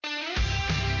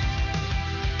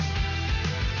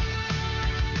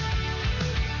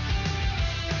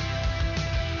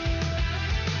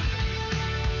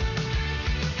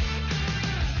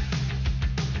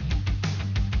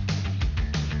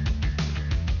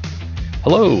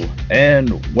Hello,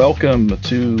 and welcome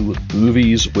to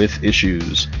Movies with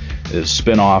Issues, a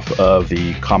spinoff of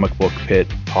the Comic Book Pit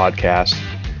podcast.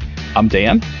 I'm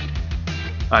Dan,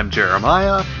 I'm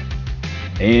Jeremiah.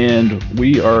 and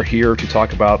we are here to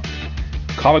talk about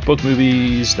comic book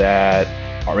movies that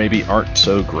aren't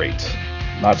so great,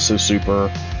 not so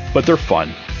super, but they're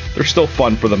fun. They're still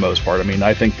fun for the most part. I mean,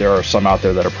 I think there are some out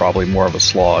there that are probably more of a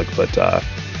slog, but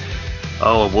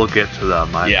We'll get to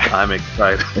them. I'm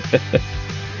excited.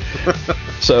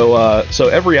 So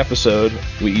every episode,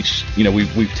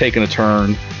 we've taken a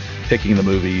turn picking the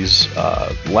movies.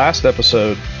 Last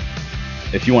episode,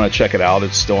 if you want to check it out,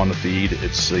 it's still on the feed. Our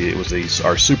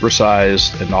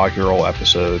supersized inaugural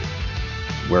episode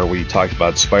where we talked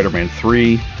about Spider-Man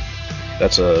 3.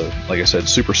 That's like I said,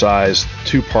 supersized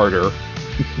two-parter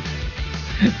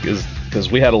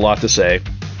because we had a lot to say.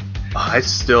 I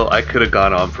could have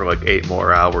gone on for like 8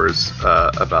 more hours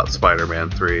about Spider-Man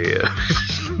 3.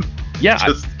 Yeah,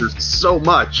 there's so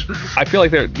much. I feel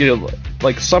like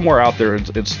like somewhere out there,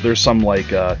 there's some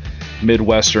like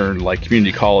Midwestern like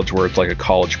community college where it's like a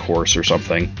college course or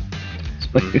something.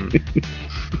 Mm-hmm.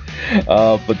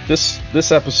 But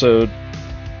this episode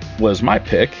was my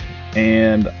pick,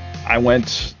 and I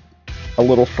went a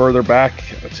little further back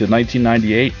to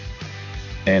 1998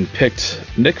 and picked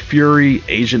Nick Fury,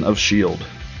 Agent of S.H.I.E.L.D.,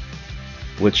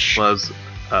 which was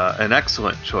an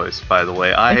excellent choice, by the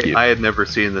way. I had never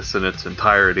seen this in its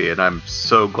entirety, and I'm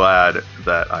so glad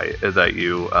that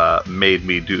you made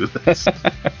me do this.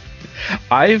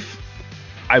 I've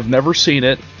never seen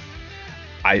it.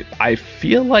 I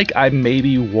feel like I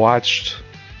maybe watched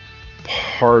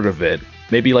part of it,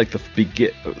 maybe like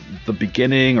the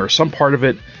beginning or some part of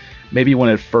it, maybe when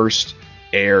it first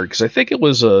aired, because I think it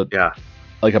was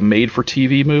like a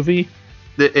made-for-TV movie.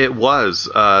 It was.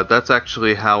 That's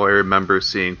actually how I remember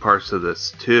seeing parts of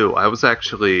this too. I was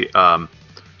actually I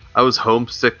was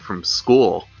homesick from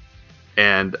school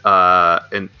and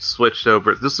switched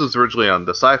over. This was originally on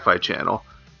the Sci-Fi Channel,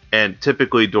 and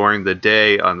typically during the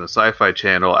day on the Sci-Fi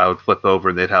Channel, I would flip over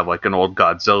and they'd have like an old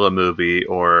Godzilla movie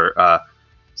or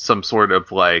some sort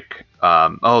of like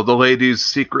the lady's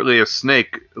secretly a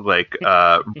snake, like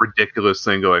ridiculous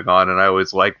thing going on, and I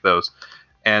always liked those.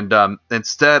 And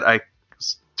instead, I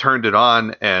turned it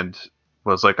on and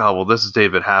was like, oh well, this is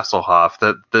David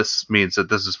Hasselhoff. This means that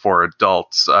this is for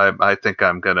adults. I think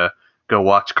I'm gonna go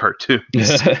watch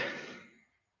cartoons.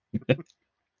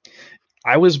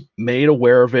 I was made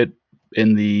aware of it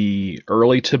in the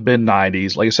early to mid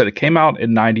 90s. Like I said, it came out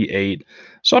in 98,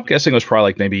 so I'm guessing it was probably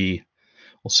like maybe,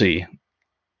 we'll see,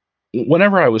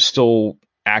 whenever I was still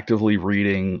actively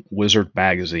reading Wizard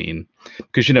magazine,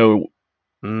 because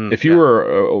if you were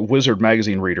a Wizard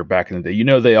magazine reader back in the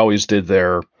day, they always did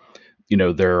their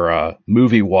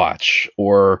movie watch,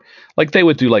 or like they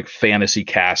would do like fantasy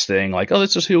casting, like, oh,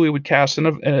 this is who we would cast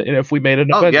if we made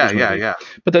an Avengers movie. Yeah.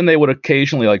 But then they would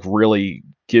occasionally like really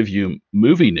give you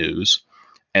movie news,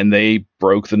 and they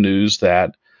broke the news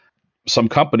that some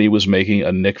company was making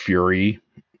a Nick Fury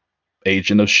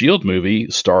Agent of S.H.I.E.L.D.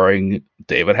 movie starring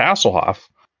David Hasselhoff.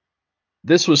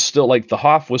 This was still like the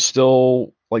Hoff was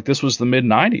still like, this was the mid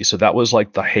 90s, so that was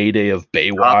like the heyday of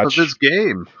Baywatch. Top of his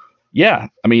game. Yeah,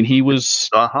 I mean, he was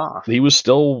awesome.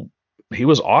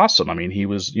 I mean, he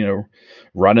was,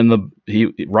 running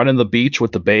the beach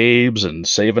with the babes and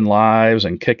saving lives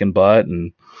and kicking butt.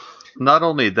 And not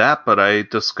only that, but I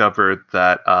discovered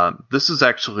that this is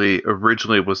actually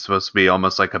originally was supposed to be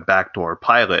almost like a backdoor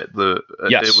pilot.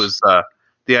 Yes. It was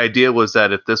the idea was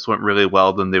that if this went really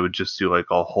well, then they would just do like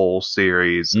a whole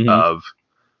series of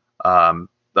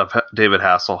David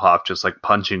Hasselhoff just like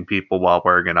punching people while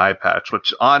wearing an eye patch,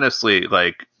 which honestly,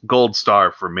 like, gold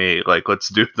star for me. Like, let's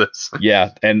do this.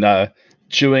 Yeah, and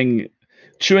chewing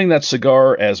that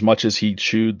cigar as much as he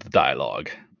chewed the dialogue.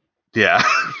 Yeah.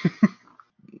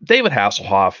 David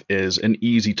Hasselhoff is an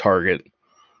easy target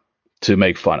to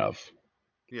make fun of.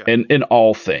 Yeah. In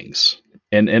all things,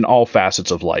 in all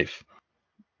facets of life.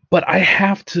 But I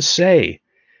have to say,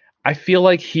 I feel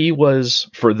like he was,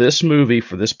 for this movie,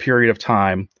 for this period of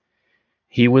time,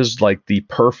 he was like the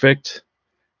perfect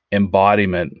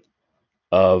embodiment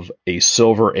of a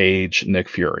Silver Age Nick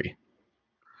Fury.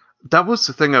 That was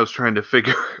the thing I was trying to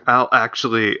figure out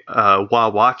actually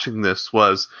while watching this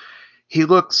was he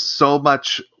looks so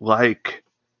much like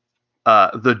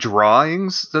the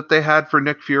drawings that they had for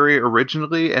Nick Fury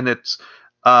originally, and it's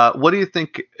what do you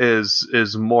think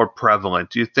is more prevalent?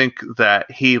 Do you think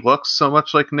that he looks so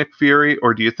much like Nick Fury,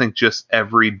 or do you think just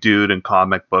every dude in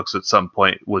comic books at some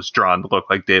point was drawn to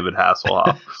look like David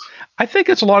Hasselhoff? I think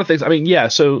it's a lot of things. I mean, yeah.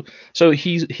 So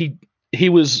he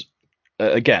was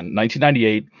again,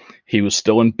 1998. He was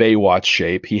still in Baywatch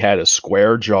shape. He had a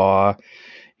square jaw.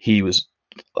 He was,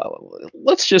 uh,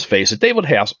 let's just face it, David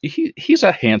House. He's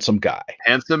a handsome guy.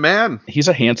 Handsome man. He's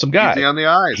a handsome Easy guy. on the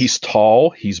eyes. He's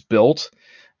tall. He's built.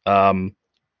 Um,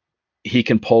 he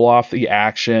can pull off the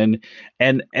action,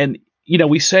 and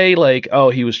we say like, oh,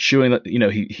 he was chewing the,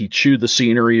 he chewed the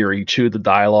scenery or he chewed the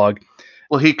dialogue.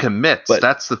 Well, he commits. But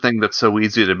that's the thing that's so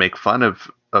easy to make fun of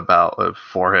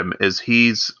for him is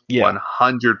he's yeah,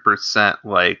 100%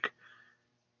 like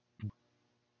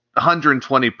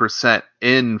 120%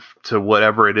 into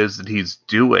whatever it is that he's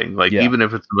doing. Like yeah. even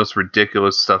if it's the most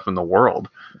ridiculous stuff in the world.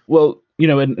 Well,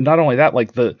 and not only that,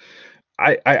 like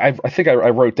I think I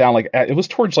wrote down like it was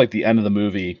towards like the end of the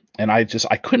movie, and I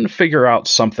couldn't figure out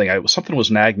something. Something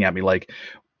was nagging at me. Like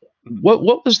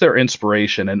what was their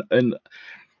inspiration? And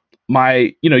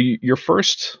my your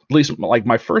first, at least like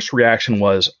my first reaction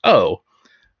was, oh,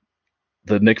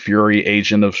 the Nick Fury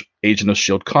Agent of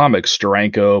Shield comics,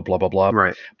 Steranko, blah blah blah.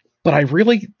 Right. But I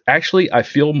really actually I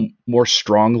feel more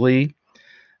strongly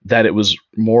that it was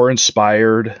more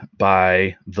inspired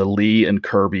by the Lee and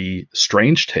Kirby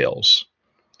Strange Tales.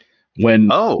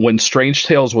 When Strange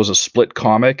Tales was a split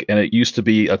comic, and it used to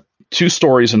be two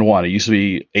stories in one. It used to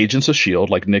be Agents of Shield,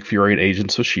 like Nick Fury and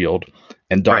Agents of Shield,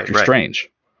 and Doctor Strange.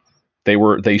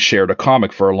 They shared a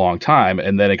comic for a long time,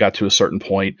 and then it got to a certain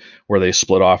point where they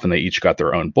split off and they each got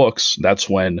their own books. That's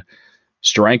when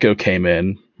Steranko came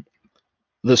in.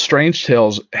 The Strange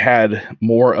Tales had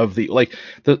more of the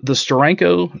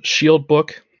Steranko Shield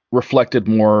book reflected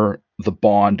more the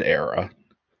Bond era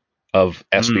of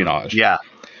espionage. Yeah.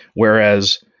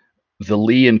 Whereas the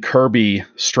Lee and Kirby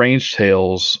Strange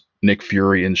Tales, Nick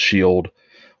Fury and Shield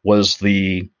was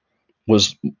a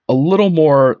little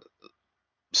more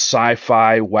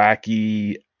sci-fi,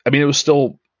 wacky. I mean, it was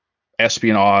still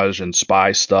espionage and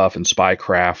spy stuff and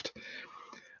spycraft,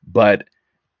 but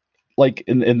like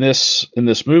in this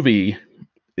movie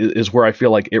is where I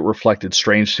feel like it reflected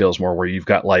Strange Tales more, where you've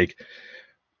got like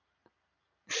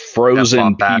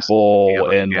frozen people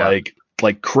and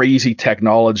like crazy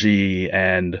technology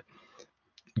and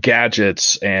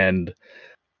gadgets and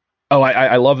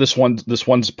I love this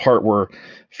one's part where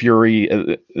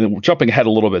Fury, jumping ahead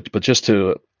a little bit, but just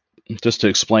to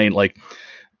explain, like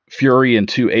Fury and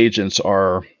two agents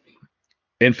are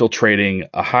infiltrating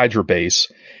a Hydra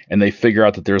base, and they figure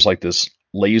out that there's like this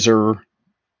laser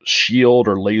shield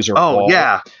or laser wall.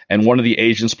 Yeah. And one of the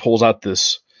agents pulls out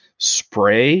this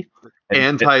spray,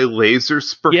 anti-laser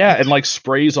spray. Yeah, and like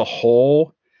sprays a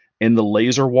hole in the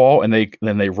laser wall, and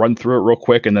then they run through it real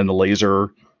quick, and then the laser,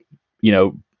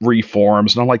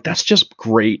 reforms. And I'm like, that's just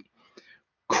great,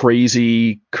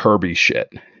 crazy Kirby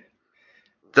shit.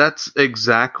 That's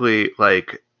exactly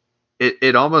like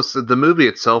it almost, the movie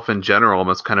itself in general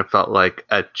almost kind of felt like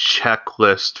a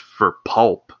checklist for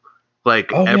pulp.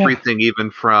 Like everything, even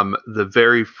from the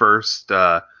very first,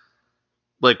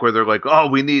 like where they're like, oh,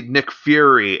 we need Nick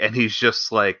Fury, and he's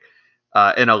just like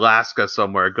in Alaska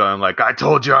somewhere going like, I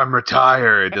told you I'm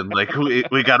retired, and like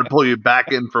we got to pull you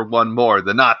back in for one more.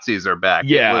 The Nazis are back.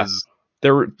 Yeah, it was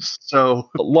there were so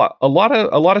a lot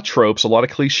of tropes, a lot of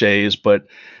cliches, but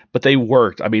they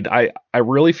worked. I mean, I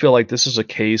really feel like this is a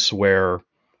case where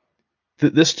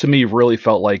this to me really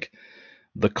felt like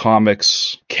the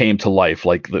comics came to life,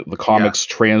 like the comics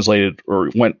translated or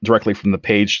went directly from the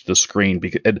page to the screen,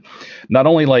 because not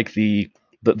only like the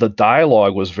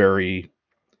dialogue was very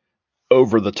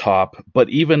over the top, but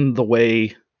even the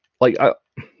way, like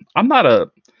I'm not a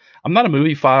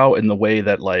movie file in the way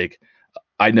that like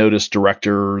I notice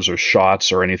directors or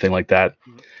shots or anything like that,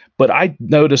 but I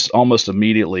noticed almost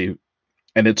immediately,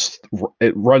 and it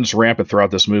runs rampant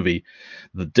throughout this movie,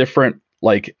 the different,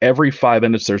 like every 5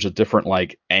 minutes there's a different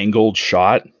like angled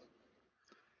shot.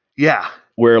 Yeah.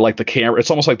 Where like the camera, it's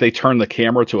almost like they turn the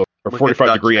camera to a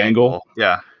 45-degree angle.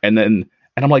 Yeah. And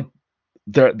I'm like,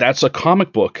 that's a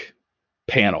comic book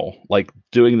panel, like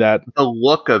doing that. The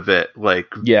look of it, like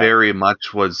very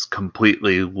much was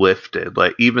completely lifted.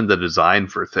 Like even the design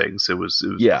for things, it was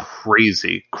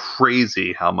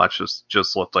crazy how much it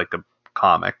just looked like a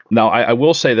comic. Now, I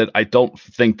will say that I don't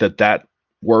think that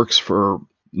works for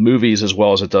movies as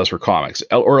well as it does for comics,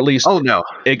 or at least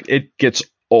it gets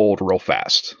old real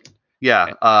fast.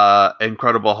 Yeah,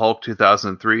 Incredible Hulk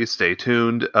 2003, stay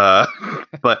tuned.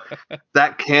 But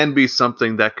that can be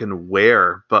something that can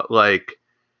wear, but like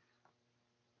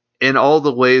in all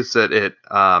the ways that it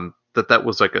that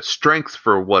was like a strength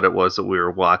for what it was that we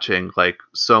were watching, like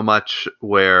so much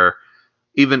where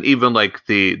even like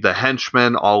the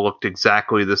henchmen all looked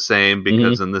exactly the same,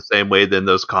 because in the same way than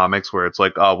those comics where it's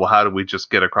like, oh well, how do we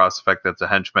just get across the fact that it's a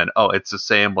henchman? Oh, it's the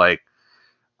same like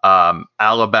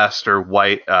alabaster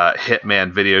white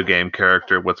Hitman video game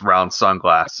character with round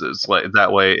sunglasses. Like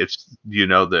that way, it's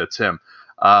that it's him.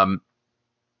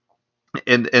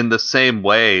 In the same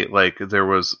way, like there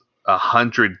was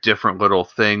 100 different little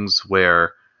things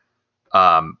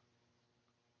um,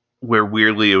 where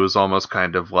weirdly it was almost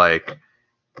kind of like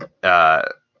uh,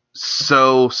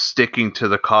 so sticking to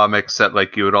the comics that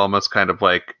like you would almost kind of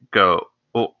like go,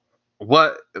 oh,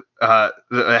 what?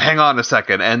 Hang on a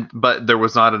second, but there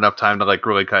was not enough time to like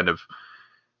really kind of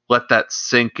let that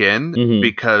sink in Mm-hmm.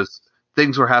 because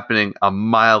things were happening a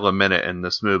mile a minute in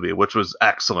this movie, which was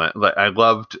excellent. Like I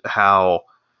loved how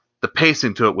the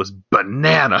pacing to it was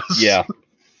bananas. Yeah.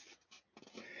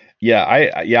 Yeah,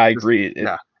 I agree.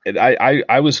 Yeah.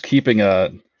 I was keeping a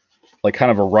like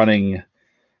kind of a running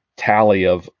tally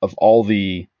of all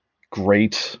the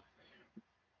great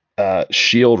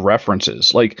Shield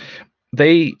references. Like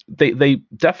they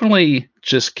definitely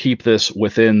just keep this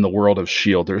within the world of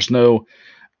Shield. There's no,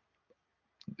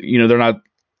 they're not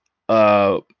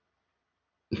uh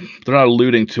they're not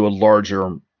alluding to a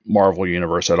larger Marvel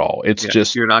universe at all. It's Yeah,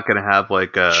 just you're not going to have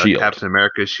like a Shield. Captain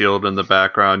America shield in the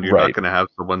background. You're not Right. going to have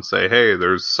someone say, "Hey,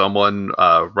 there's someone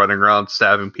running around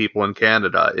stabbing people in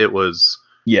Canada." It was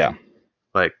Yeah.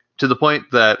 like to the point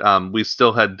that we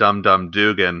still had Dum Dum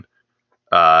Dugan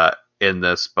in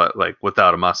this, but like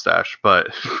without a mustache. But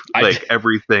I like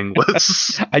everything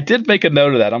was, I did make a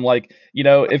note of that. I'm like,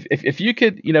 if you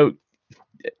could,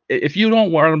 if you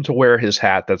don't want him to wear his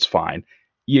hat, that's fine.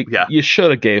 You yeah, you should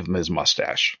have gave him his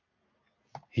mustache.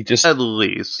 He just at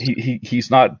least. he's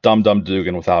not Dum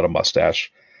Dugan without a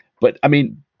mustache. But I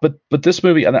mean, but this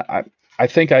movie, and I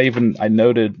think I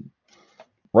noted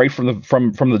right from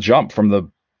the jump, from the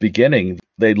beginning,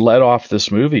 they led off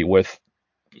this movie with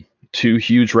two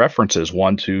huge references,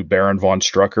 one to Baron von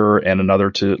Strucker and another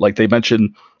to, like, they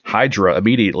mentioned Hydra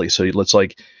immediately. So it's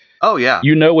like, Oh yeah,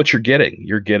 what you're getting.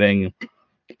 You're getting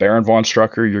Baron von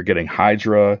Strucker, you're getting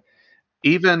Hydra.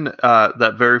 even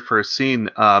that very first scene,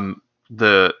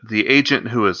 the agent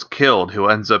who is killed, who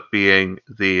ends up being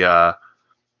the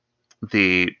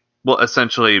well,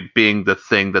 essentially being the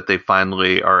thing that they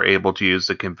finally are able to use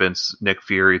to convince Nick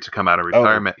Fury to come out of Oh,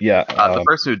 retirement. yeah. The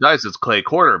person who dies is Clay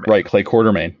Quartermain. Right. Clay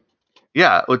Quartermain.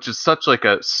 Yeah, which is such like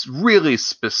a really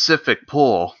specific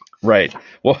pull. Right.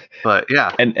 Well, But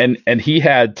yeah, and he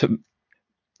had to,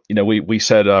 we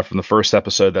said from the first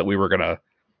episode that we were going to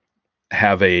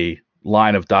have a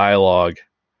line of dialogue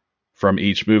from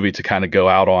each movie to kind of go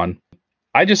out on.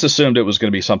 I just assumed it was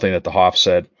going to be something that the Hoff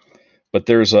said, but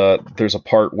there's a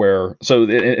part where, so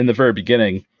in the very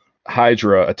beginning,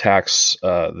 Hydra attacks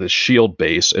the Shield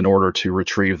base in order to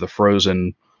retrieve the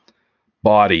frozen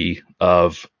body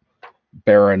of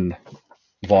Baron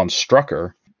von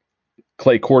Strucker.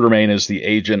 Clay Quartermain is the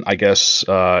agent, I guess,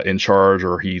 in charge,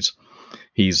 or he's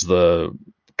the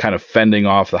kind of fending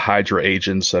off the Hydra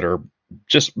agents that are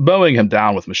just mowing him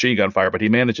down with machine gun fire. But he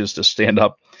manages to stand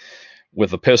up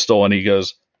with a pistol and he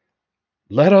goes,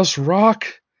 "Let us rock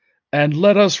and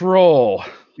let us roll."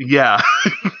 yeah,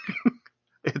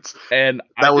 it's And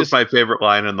I that was just, my favorite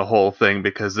line in the whole thing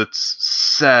because it's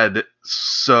said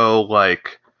so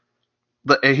like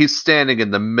he's standing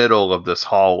in the middle of this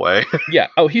hallway. yeah.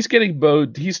 Oh, he's getting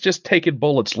bowed. He's just taking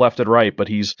bullets left and right, but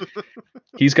he's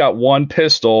got one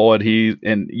pistol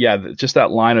and yeah, just that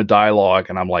line of dialogue.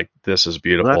 And I'm like, this is Let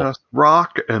beautiful. us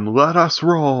rock and let us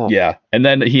roll. Yeah. And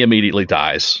then he immediately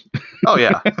dies. Oh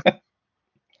yeah,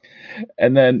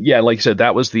 And then, yeah, like you said,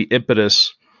 that was the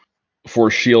impetus for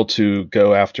Shield to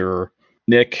go after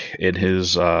Nick in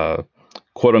his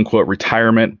quote unquote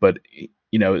retirement. But,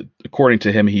 according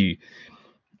to him, he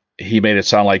made it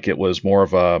sound like it was more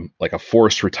of a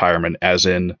forced retirement, as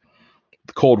in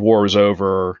the Cold War was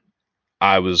over.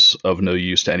 I was of no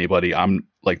use to anybody. I'm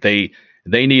like, they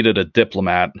needed a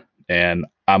diplomat, and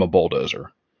I'm a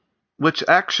bulldozer. which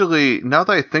actually, now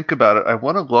that I think about it, I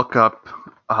want to look up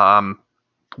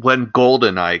when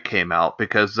GoldenEye came out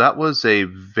because that was a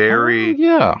Oh very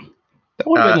yeah, that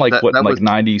would have been like that what, that like was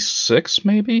 '96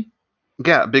 maybe.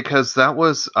 yeah, because that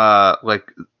was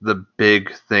like the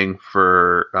big thing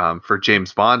for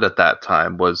James Bond at that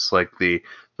time was like the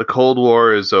Cold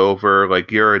War is over,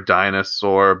 like you're a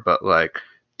dinosaur, but like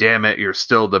damn it, you're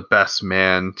still the best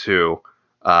man to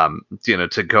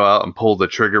go out and pull the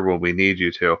trigger when we need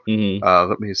you to. Hmm.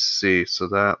 Let me see. So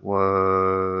that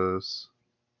was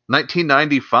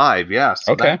 1995. Yeah,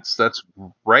 so Okay, that's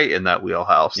right in that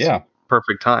wheelhouse. yeah.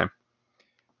 Perfect time.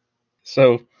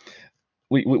 So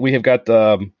we have got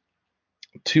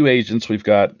two agents. We've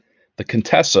got the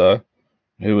Contessa,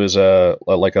 who is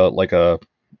like a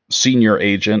senior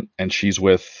agent, and she's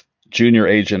with Junior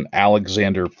Agent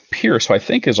Alexander Pierce, who I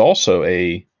think is also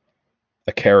a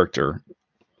character.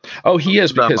 Oh, he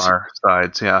is, Them because are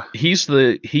sides, yeah.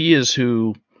 he is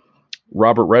who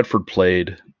Robert Redford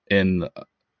played in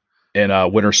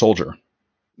Winter Soldier.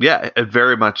 Yeah, it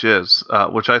very much is,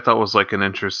 which I thought was like an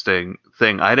interesting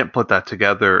thing. I didn't put that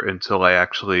together until I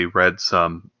actually read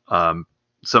some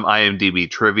IMDb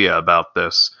trivia about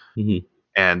this, Mm-hmm.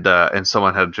 and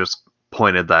someone had just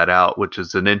pointed that out, which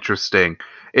is an interesting.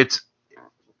 It's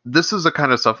This is the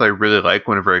kind of stuff that I really like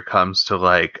whenever it comes to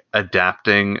like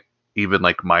adapting even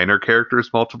like minor characters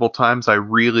multiple times. I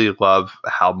really love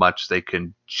how much they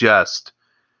can just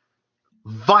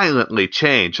violently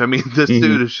change. I mean, this Mm-hmm.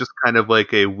 dude is just kind of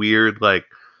like a weird, like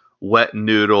wet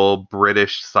noodle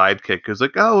British sidekick who's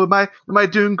like, "Oh, am I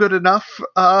doing good enough,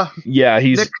 Yeah,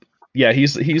 Nick?"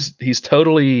 he's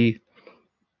totally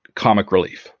comic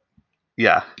relief.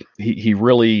 Yeah, He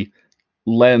really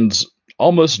lends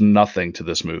almost nothing to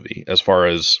this movie as far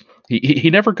as he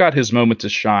never got his moment to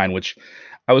shine, which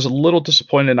I was a little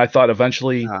disappointed. And I thought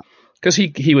eventually, yeah. because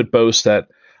he would boast that,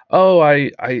 oh,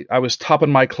 I was top in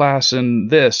my class in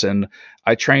this, and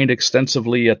I trained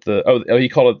extensively at the he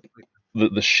called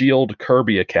it the Shield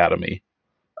Kirby Academy.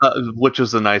 Which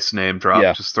is a nice name drop.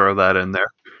 Yeah, Just throw that in there.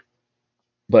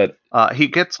 but He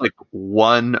gets like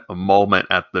one moment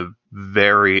at the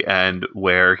very end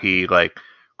where he like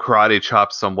karate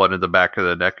chops someone in the back of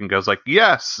the neck and goes like,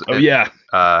 "Yes," oh yeah,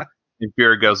 and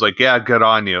Fury goes like, "Yeah, good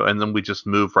on you," and then we just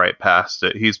move right past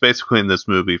it. He's basically in this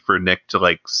movie for Nick to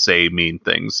like say mean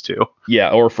things to. yeah,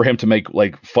 or for him to make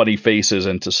like funny faces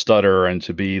and to stutter and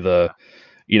to be the,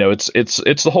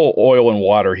 it's the whole oil and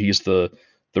water. He's the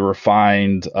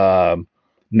refined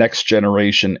next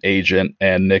generation agent,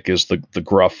 and Nick is the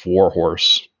gruff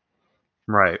warhorse.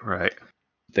 Right, right.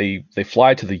 They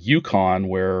fly to the Yukon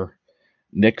where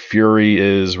Nick Fury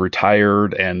is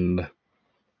retired and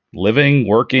living,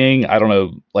 working. I don't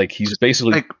know, like he's Just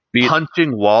basically like beat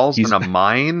punching walls in he's a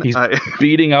mine. he's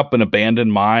beating up an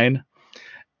abandoned mine,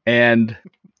 and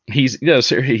he's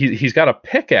got a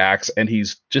pickaxe and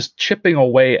he's just chipping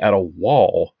away at a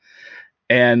wall.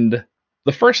 And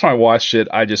the first time I watched it,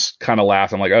 I just kind of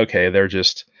laughed. I'm like, okay, they're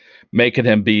just making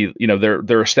him be,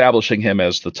 they're establishing him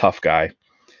as the tough guy.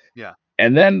 Yeah.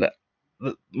 And then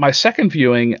my second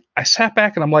viewing, I sat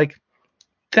back and I'm like,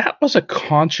 that was a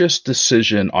conscious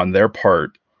decision on their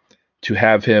part to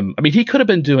have him. I mean, he could have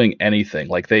been doing anything.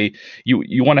 Like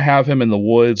you want to have him in the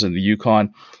woods in the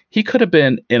Yukon. He could have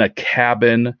been in a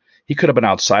cabin. He could have been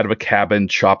outside of a cabin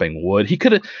chopping wood. He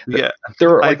could have. Yeah. There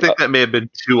are I like, think that may have been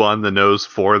too on the nose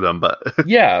for them, but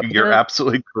yeah, you're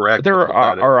absolutely correct there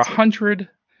about that. are 100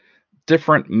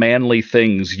 different manly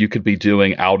things you could be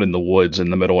doing out in the woods in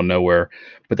the middle of nowhere.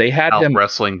 But they had Out him.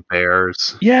 wrestling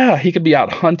bears. Yeah, he could be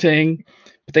out hunting.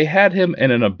 But they had him in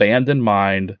an abandoned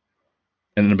mine,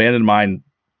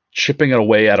 chipping it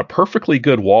away at a perfectly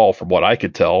good wall, from what I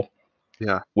could tell,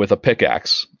 Yeah. with a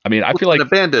pickaxe. I mean, I Well, feel it's an like,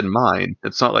 abandoned mine.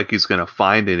 It's not like he's going to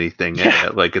find anything in yeah,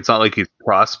 it. Like, it's not like he's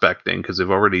prospecting because they've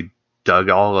already dug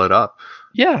all it up.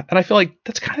 yeah, and I feel like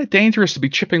that's kind of dangerous to be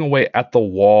chipping away at the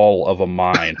wall of a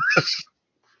mine.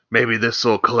 Maybe this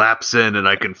will collapse in and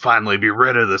I can finally be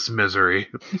rid of this misery.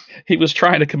 He was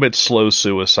trying to commit slow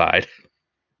suicide.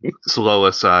 Slow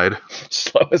aside.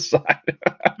 Slow suicide.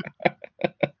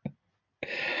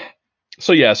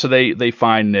 So yeah, so they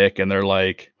find Nick and they're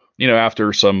like,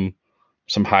 after some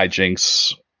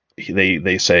hijinks,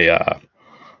 they say,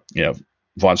 you know,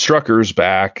 Von Strucker's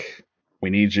back. We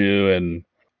need you. And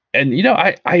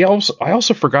I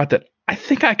also forgot that I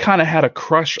think I kind of had a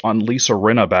crush on Lisa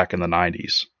Rinna back in the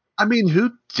 90s. I mean,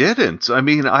 who didn't? I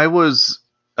mean, I was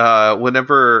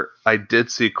whenever I did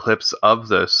see clips of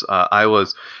this, I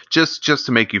was just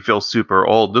to make you feel super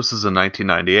old. This is in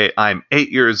 1998. I'm 8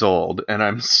 years old,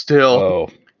 and Oh,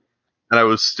 I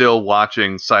was still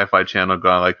watching Sci-Fi Channel,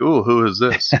 going like, "Ooh, who is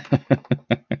this?"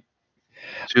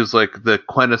 She was like the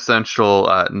quintessential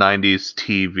 '90s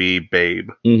TV babe.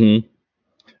 mm-hmm.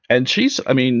 And she's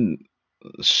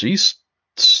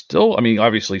still, I mean,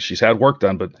 obviously she's had work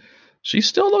done, but she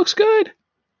still looks good.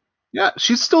 Yeah,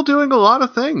 she's still doing a lot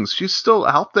of things. She's still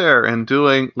out there and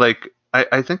doing like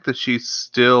I think that she's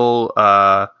still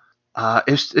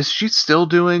is she still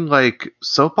doing like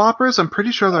soap operas? I'm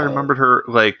pretty sure that I Uh, remembered her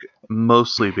like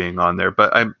mostly being on there,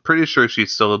 but I'm pretty sure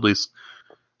she's still at least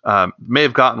may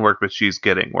have gotten work, but she's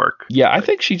getting work. yeah, I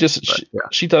think she just But yeah.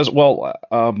 she does well.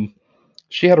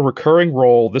 She had a recurring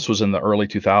role. This was in the early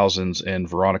 2000s in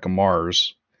Veronica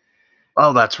Mars,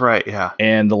 Oh, that's right. Yeah.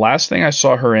 and the last thing I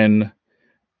saw her in,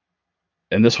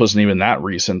 and this wasn't even that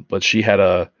recent, but she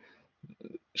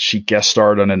guest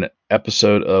starred on an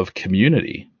episode of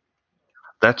Community.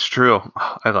 That's true.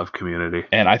 I love Community.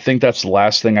 And I think that's the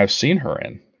last thing I've seen her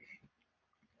in.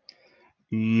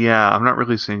 Yeah, I'm not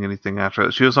really seeing anything after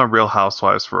that. She was on Real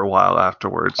Housewives for a while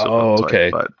afterwards, it Oh, looks like, okay.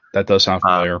 but That does sound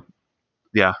um, familiar.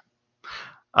 yeah.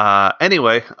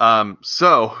 Anyway,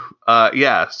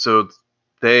 yeah, so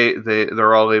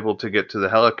they're all able to get to the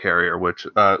helicarrier, which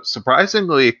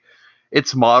surprisingly,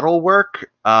 it's model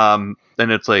work, and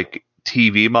it's like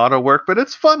TV model work, but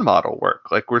it's fun model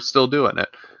work. Like we're still doing it.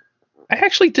 I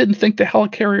actually didn't think the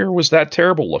helicarrier was that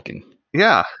terrible looking.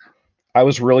 Yeah, I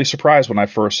was really surprised when I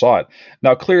first saw it.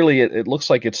 Now, clearly, it looks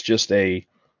like it's just an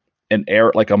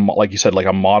air like you said, like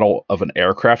a model of an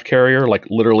aircraft carrier, like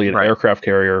literally an right. aircraft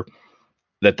carrier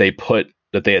that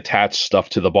they attach stuff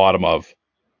to the bottom of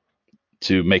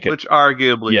to make it. Which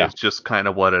arguably Yeah, is just kind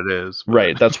of what it is, but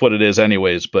right. That's what it is,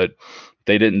 anyways. But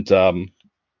they didn't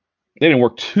they didn't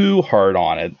work too hard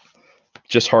on it,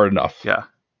 just hard enough. yeah.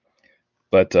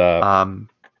 But Um,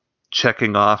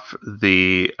 Checking off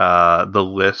the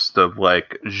list of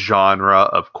like genre.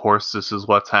 Of course, this is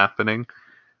what's happening.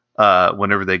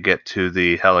 Whenever they get to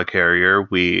the helicarrier,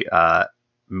 we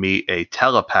meet a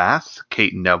telepath,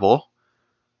 Kate Neville,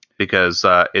 because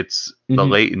it's the mhm.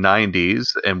 late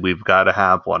 '90s, and we've got to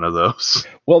have one of those.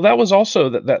 Well, that was also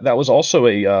that was also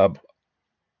a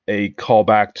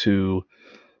callback to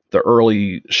the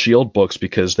early Shield books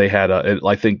because they had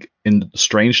I think in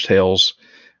Strange Tales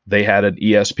they had an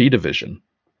ESP division.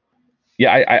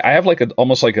 Yeah, I have like a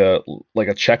almost like a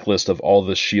checklist of all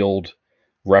the Shield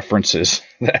references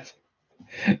that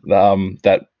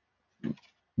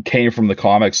came from the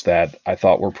comics that I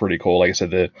thought were pretty cool. Like I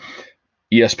said, the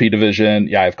ESP division.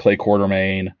 Yeah, I have Clay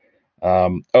Quartermain.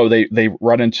 Oh, they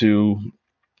run into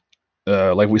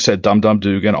like we said, Dum Dum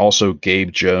Dugan, also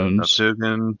Gabe Jones,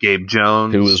 Dugan, Gabe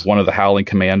who was Jones, one of the Howling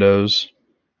Commandos.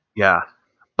 yeah.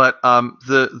 But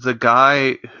the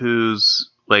guy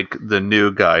who's like the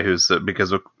new guy who's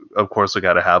because of course we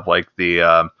got to have like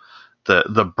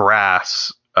the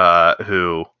brass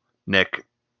who Nick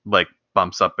like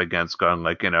bumps up against, going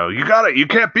like, you got it, you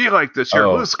can't be like this, you're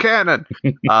Oh, loose cannon.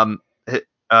 Um,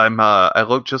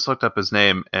 I just looked up his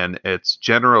name, and it's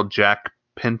General Jack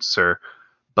Pincer,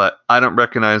 but I don't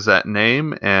recognize that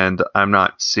name, and I'm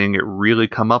not seeing it really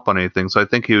come up on anything. So I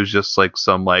think he was just like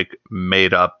some like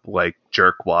made up like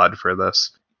jerkwad for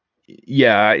this.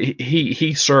 yeah,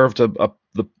 he served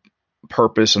the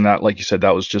purpose, and that, like you said,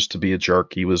 that was just to be a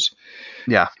jerk. He was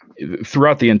Yeah,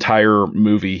 throughout the entire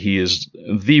movie. He is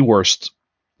the worst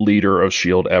leader of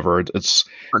Shield ever. It's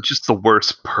not just the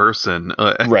worst person.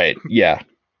 right. Yeah,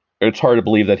 it's hard to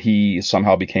believe that he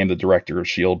somehow became the director of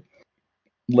Shield.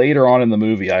 Later on in the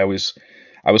movie, I was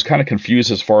kind of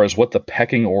confused as far as what the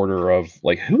pecking order of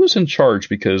like who was in charge,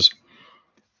 because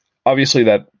obviously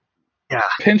that Yeah,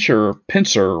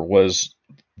 Pincer was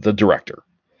the director.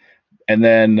 And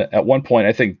then at one point,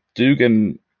 I think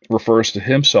Dugan refers to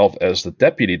himself as the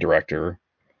deputy director.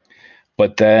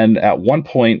 But then at one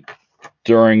point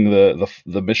during the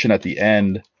mission at the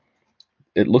end,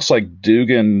 it looks like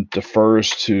Dugan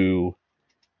defers to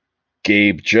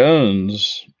Gabe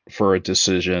Jones for a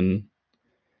decision.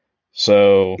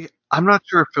 So I'm not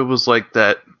sure if it was like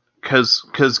that,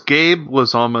 because Gabe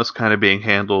was almost kind of being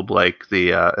handled like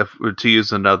if to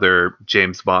use another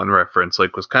James Bond reference,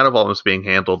 like was kind of almost being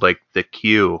handled like the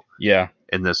Q yeah,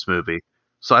 in this movie.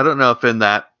 So I don't know if in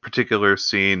that particular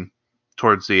scene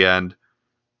towards the end,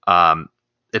 um,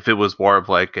 if it was more of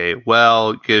like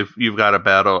you've got a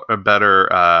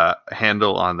better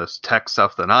handle on this tech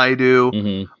stuff than I do,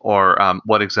 hmm or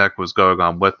what exactly was going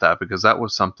on with that, because that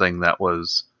was something that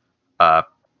was uh,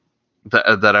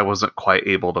 that I wasn't quite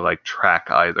able to like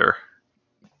track either.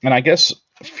 and I guess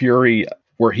Fury,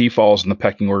 where he falls in the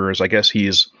pecking order is, I guess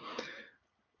he's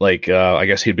like I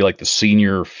guess he'd be like the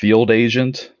senior field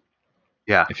agent,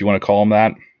 Yeah, if you want to call him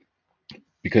that,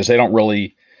 because they don't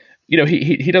really,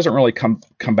 he doesn't really come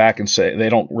back and say, they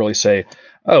don't really say,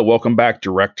 oh, welcome back,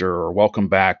 director, or welcome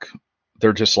back.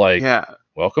 They're just like, yeah.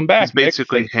 welcome He's back, Nick.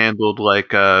 basically handled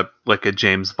like a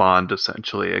James Bond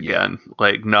essentially Yeah, again,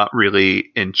 like not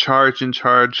really in charge. In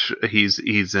charge,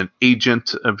 he's an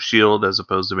agent of Shield as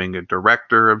opposed to being a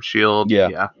director of Shield. yeah,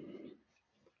 Yeah,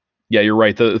 yeah. You're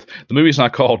right. The movie's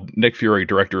not called Nick Fury,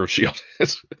 director of Shield.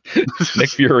 It's Nick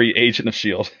Fury, agent of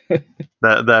Shield.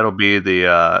 that'll be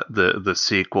the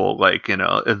sequel. Like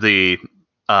the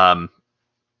um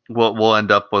we'll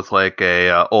end up with like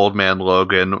a old man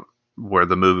Logan, where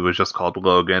the movie was just called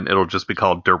Logan. It'll just be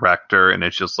called Director, and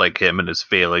it's just like him and his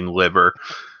failing liver.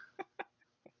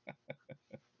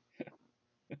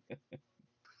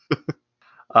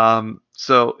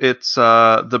 So it's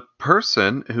the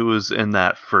person who was in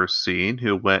that first scene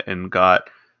who went and got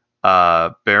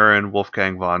Baron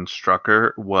Wolfgang von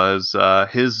Strucker was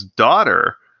his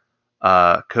daughter,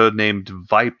 codenamed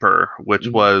Viper, which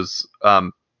Mhm. was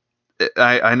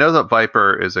I know that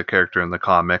Viper is a character in the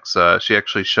comics. She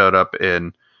actually showed up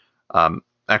in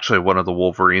actually one of the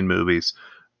Wolverine movies,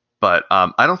 but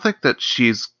I don't think that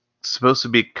she's supposed to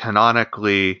be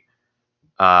canonically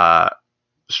uh,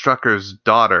 Strucker's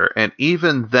daughter. And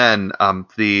even then,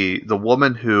 the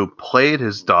woman who played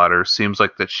his daughter seems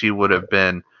like that she would have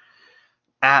been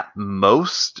at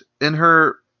most in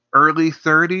her early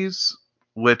 30s,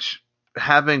 which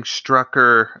having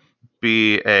Strucker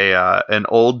be a an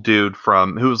old dude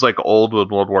from who was like old when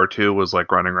World War II was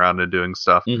like running around and doing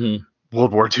stuff. Mhm.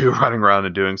 World War II running around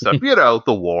and doing stuff. You know,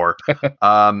 the war.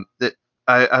 It,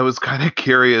 I was kind of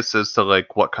curious as to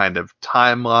like what kind of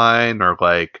timeline or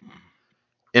like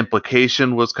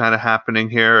implication was kind of happening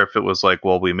here. If it was like,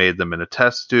 well, we made them in a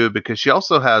test tube, because she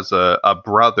also has a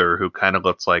brother who kind of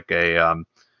looks like a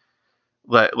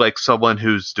like someone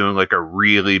who's doing like a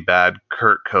really bad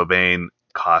Kurt Cobain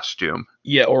costume.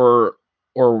 Yeah, or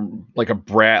like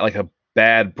a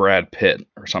bad Brad Pitt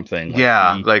or something. Like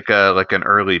Yeah, he like an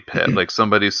early pit. Like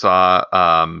somebody saw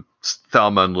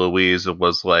Thelma and Louise and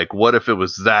was like, what if it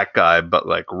was that guy but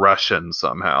like Russian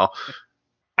somehow?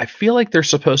 I feel like they're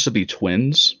supposed to be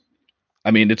twins.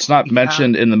 I mean, it's not Yeah,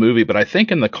 mentioned in the movie, but I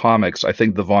think in the comics, I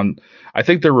think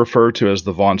they're referred to as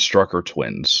the Von Strucker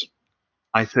twins.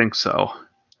 I think so.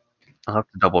 I'll have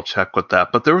to double check with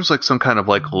that. But there was like some kind of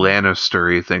like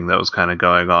Lannistery thing that was kind of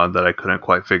going on that I couldn't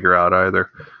quite figure out either.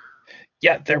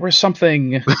 Yeah, there was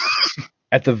something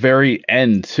at the very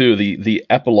end too. The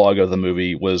epilogue of the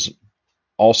movie was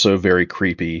also very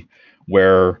creepy,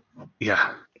 where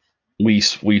Yeah. we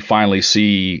finally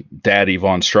see Daddy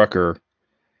Von Strucker,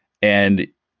 and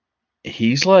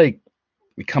he's like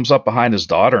he comes up behind his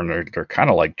daughter, and they're kind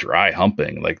of like dry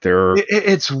humping, like they're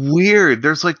It's weird.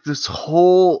 There's like this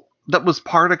whole that was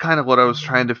part of kind of what I was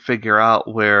trying to figure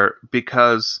out where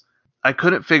because I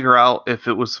couldn't figure out if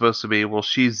it was supposed to be well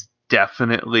she's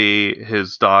definitely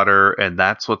his daughter and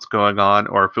that's what's going on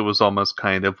or if it was almost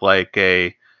kind of like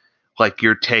a like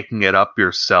you're taking it up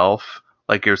yourself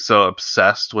like you're so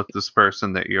obsessed with this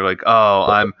person that you're like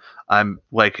oh I'm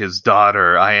like his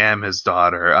daughter I am his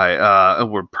daughter I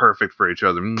we're perfect for each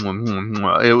other.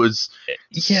 It was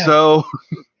yeah. so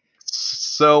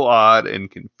so odd and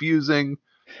confusing.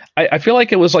 I feel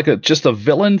like it was like a just a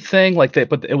villain thing, like that,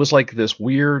 but it was like this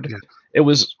weird. Yeah. It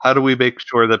was How do we make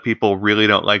sure that people really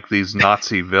don't like these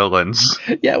Nazi villains?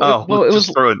 yeah. Oh, Well, let's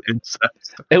just throw an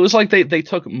incest. it was like they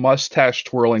took mustache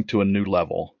twirling to a new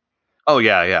level, Oh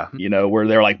yeah, yeah, where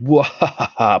they're like, whoa,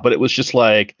 but it was just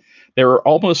like they were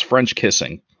almost French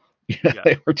kissing. yeah.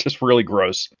 They were just really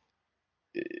gross.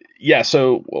 Yeah.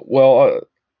 So,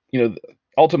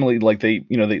 ultimately, like they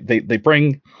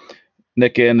bring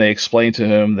Nick in. They explain to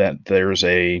him that there's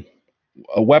a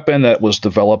weapon that was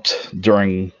developed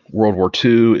during World War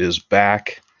II is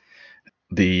back.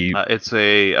 The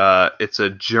It's a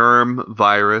germ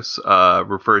virus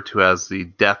referred to as the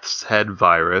Death's Head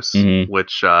virus, mhm.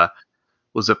 which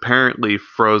was apparently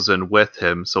frozen with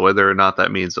him. So whether or not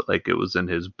that means that like it was in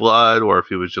his blood or if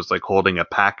he was just like holding a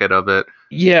packet of it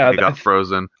and Yeah, it got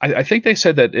frozen. I think they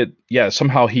said that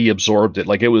somehow he absorbed it,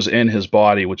 like it was in his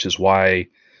body, which is why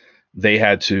they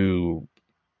had to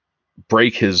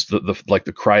break the like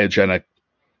the cryogenic,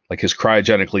 like his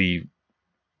cryogenically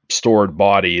stored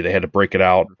body. They had to break it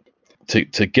out to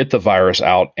get the virus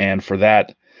out, and for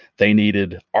that they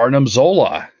needed Arnim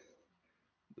Zola,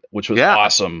 which was Yeah,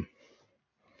 awesome.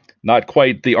 Not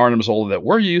quite the Arnim Zola that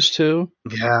we're used to,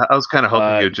 yeah. I was kind of hoping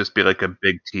it but would just be like a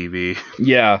big TV.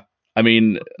 yeah, I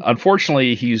mean,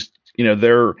 unfortunately, he's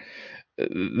they're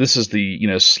this is the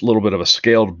little bit of a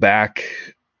scaled back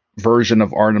version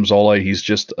of Arnim Zola. He's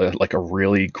just like a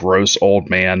really gross old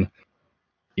man,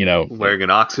 Wearing an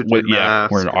oxygen wearing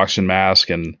mask. an oxygen mask.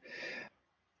 And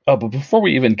but before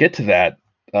we even get to that,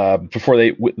 before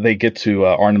they get to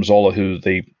Arnim Zola, who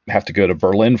they have to go to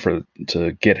Berlin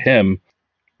to get him,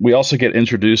 we also get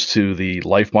introduced to the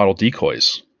life model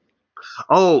decoys.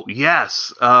 Oh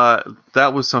yes,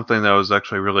 that was something that I was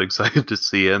actually really excited to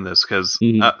see in this because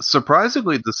Mhm.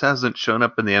 surprisingly, this hasn't shown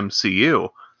up in the MCU,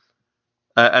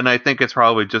 and I think it's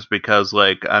probably just because,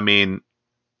 like, I mean,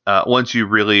 once you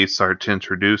really start to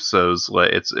introduce those,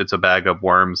 like, it's a bag of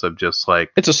worms of just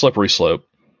like, It's a slippery slope.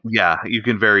 yeah, you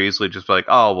can very easily just be like,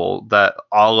 oh well, that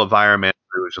all of Iron Man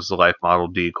was just a life model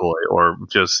decoy, or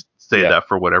just say Yeah, that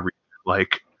for whatever you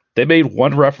like. they made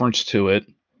one reference to it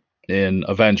in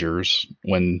Avengers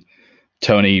when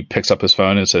Tony picks up his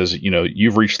phone and says,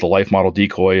 you've reached the life model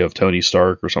decoy of Tony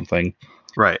Stark or something.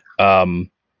 Right. Um,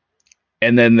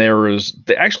 And then there was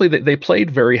they played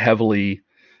very heavily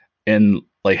in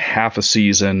like half a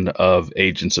season of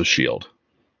Agents of Shield.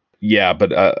 Yeah,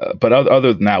 but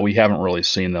other than that, we haven't really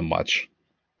seen them much.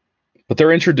 But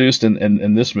they're introduced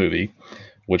in this movie,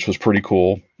 which was pretty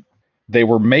cool. They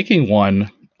were making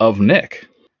one of Nick,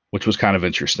 which was kind of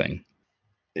interesting.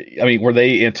 I mean, were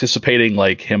they anticipating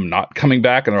like him not coming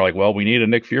back, and they're like, "Well, we need a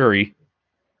Nick Fury."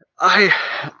 I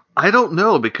I don't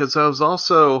know because I was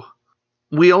also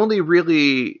we only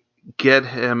really get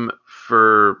him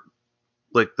for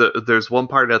like there's one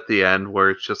part at the end where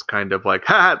it's just kind of like,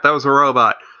 ha, that was a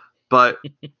robot. But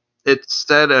it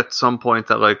said at some point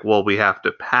that like, well, we have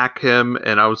to pack him,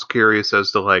 and I was curious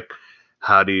as to like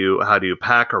how do you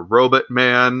pack a robot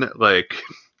man? Like,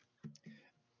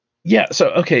 Yeah. So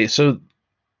okay. So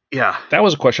yeah, that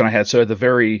was a question I had. So at the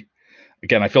very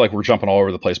again, I feel like we're jumping all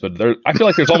over the place, but I feel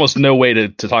like there's almost no way to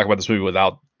talk about this movie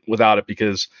without it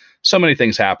because so many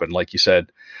things happen, like you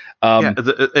said. yeah, Um,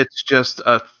 it's just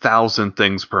 1,000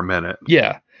 things per minute.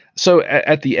 yeah. So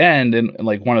at the end, in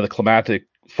like one of the climactic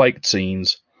fight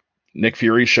scenes, Nick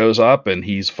Fury shows up and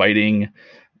he's fighting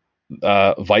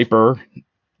Viper,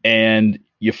 and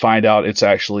you find out it's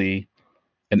actually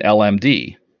an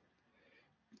LMD.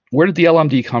 Where did the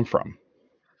LMD come from?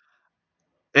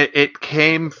 It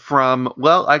came from,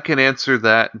 well, I can answer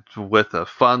that with a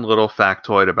fun little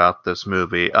factoid about this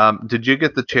movie. Did you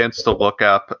get the chance to look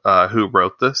up who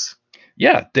wrote this?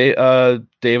 Yeah,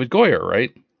 David Goyer,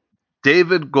 right?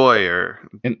 David Goyer.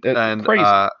 And And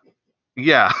crazy.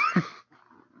 yeah,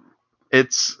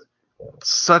 it's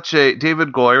such a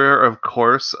David Goyer, of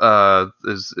course,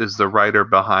 is the writer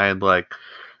behind like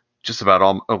just about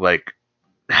all like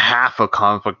half of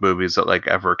comic book movies that like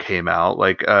ever came out.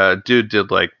 Like dude did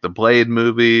like the Blade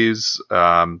movies,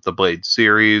 the Blade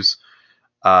series,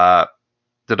 uh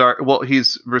the dark well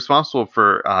he's responsible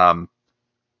for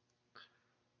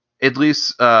at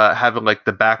least having like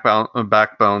the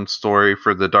backbone story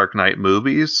for the Dark Knight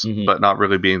movies, Hmm. but not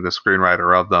really being the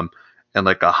screenwriter of them, and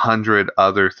like 100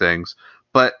 other things.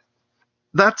 But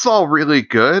that's all really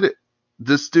good.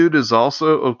 This dude is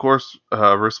also, of course,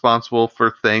 responsible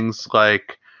for things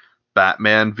like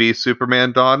Batman v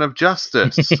Superman: Dawn of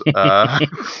Justice,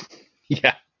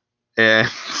 Yeah. and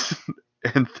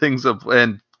and things of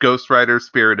and Ghost Rider: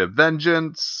 Spirit of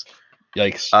Vengeance,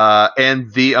 Yikes.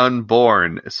 and The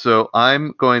Unborn. So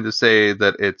I'm going to say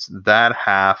that it's that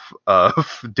half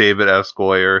of David S.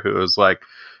 Goyer who is like,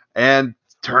 and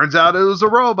turns out it was a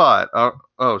robot.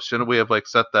 Oh, shouldn't we have like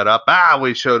set that up?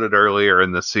 We showed it earlier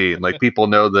in the scene. Like people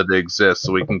know that it exists,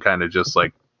 so we can kind of just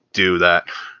like do that.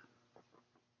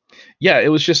 Yeah, it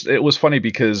was funny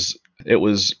because it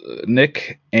was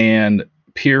Nick and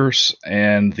Pierce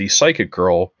and the psychic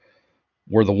girl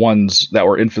were the ones that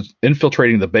were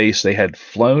infiltrating the base. They had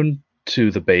flown to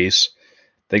the base.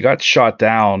 They got shot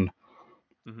down,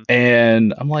 Mhm.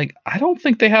 and I'm like, I don't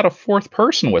think they had a fourth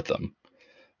person with them.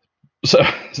 So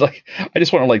it's like, I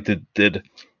just wonder, like, did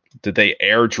they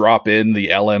airdrop in the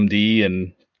LMD?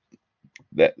 And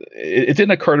that it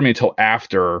didn't occur to me until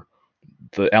after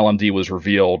the LMD was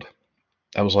revealed.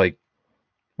 I was like,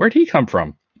 where'd he come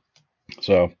from?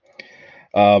 So,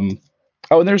 um,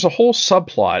 oh, and there's a whole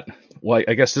subplot. Well,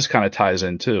 I guess this kind of ties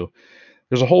in too.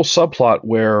 There's a whole subplot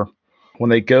where when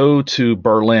they go to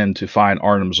Berlin to find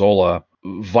Arnim Zola,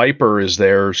 Viper is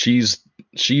there. She's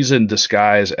in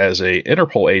disguise as a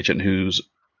Interpol agent who's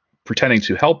pretending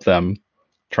to help them.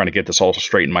 Trying to get this all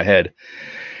straight in my head.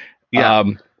 Yeah,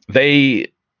 They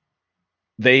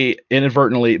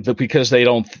inadvertently, because they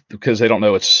don't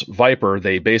know it's Viper,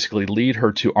 they basically lead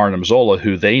her to Arnim Zola,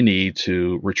 who they need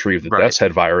to retrieve the right. Death's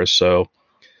Head virus. So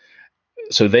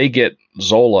they get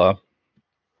Zola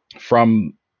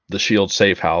from the Shield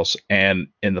safe house, and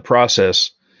in the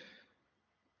process,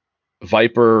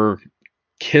 Viper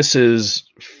kisses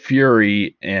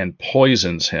Fury and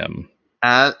poisons him.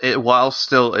 While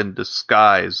still in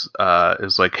disguise,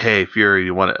 is like, hey, Fury,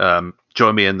 you want to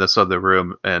join me in this other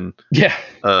room? And Yeah,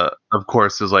 of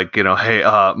course, is like, hey,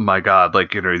 my God,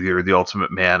 like, you're the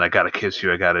ultimate man. I gotta kiss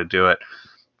you. I gotta do it.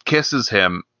 Kisses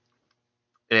him,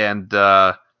 and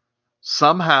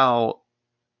somehow,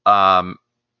 um,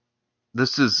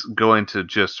 this is going to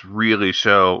just really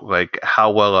show like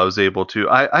how well I was able to.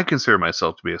 I consider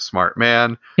myself to be a smart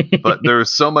man, but there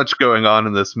was so much going on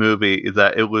in this movie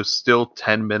that it was still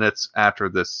 10 minutes after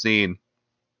this scene.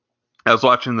 I was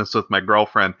watching this with my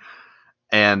girlfriend,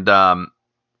 and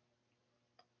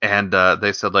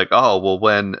they said like, oh well,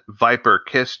 when Viper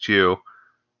kissed you,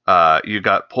 you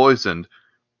got poisoned,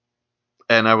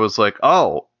 and I was like,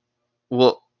 oh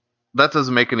well. that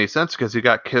doesn't make any sense because he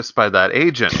got kissed by that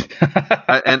agent.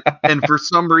 And for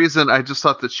some reason, I just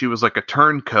thought that she was like a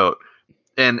turncoat,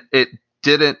 and it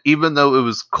didn't, even though it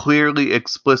was clearly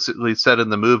explicitly said in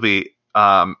the movie.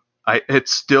 It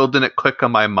still didn't click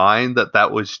on my mind that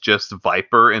that was just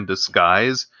Viper in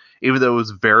disguise, even though it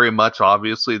was very much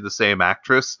obviously the same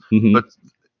actress. Hmm. But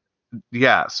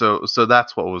yeah, so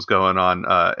that's what was going on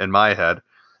in my head.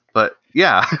 But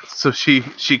yeah, so she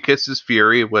kisses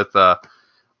Fury with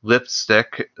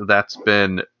lipstick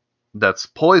that's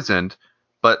poisoned,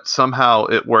 but somehow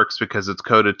it works because it's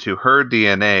coded to her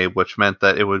DNA, which meant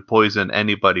that it would poison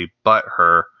anybody but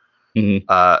her. Hmm.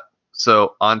 Uh,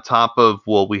 so on top of,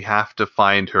 well, we have to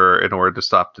find her in order to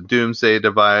stop the Doomsday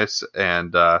device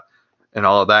and all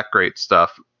of that great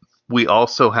stuff. We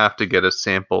also have to get a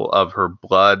sample of her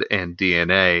blood and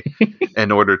DNA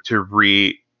in order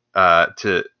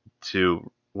to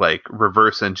to like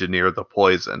reverse engineer the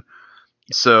poison.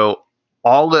 So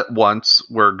all at once,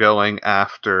 we're going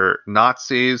after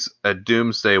Nazis, a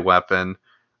doomsday weapon,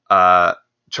 uh,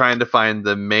 trying to find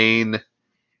the main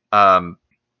um,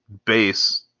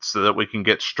 base so that we can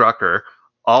get Strucker.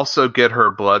 Also, get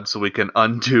her blood so we can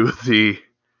undo the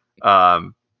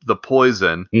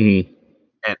poison. Hmm.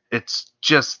 And it's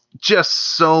just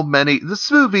so many.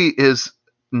 This movie is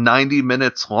 90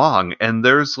 minutes long, and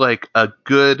there's like a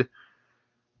good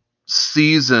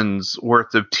seasons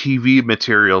worth of TV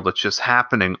material that's just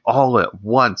happening all at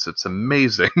once. It's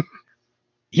amazing.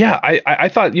 Yeah, I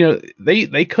thought,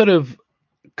 they could have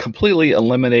completely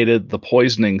eliminated the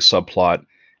poisoning subplot,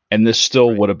 and this still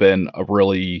Right. would have been a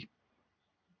really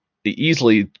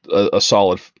easily a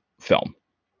solid film.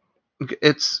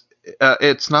 It's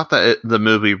not that the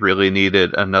movie really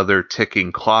needed another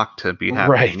ticking clock to be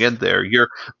happening Right. in there.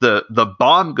 The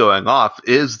bomb going off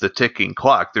is the ticking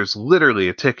clock. There's literally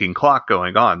a ticking clock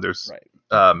going on. There's Right.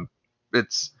 um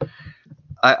it's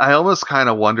I almost kind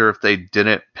of wonder if they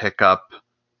didn't pick up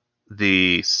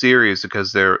the series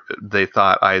because they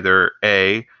thought either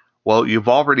A, well, you've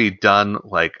already done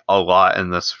like a lot in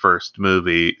this first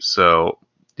movie, so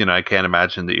I can't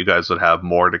imagine that you guys would have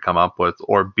more to come up with,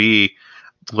 or B,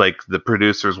 like the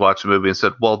producers watched the movie and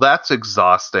said, well, that's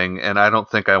exhausting, and I don't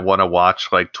think I want to watch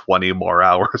like 20 more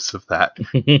hours of that.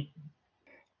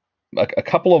 A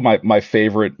couple of my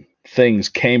favorite things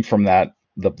came from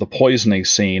the poisoning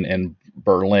scene in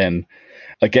Berlin.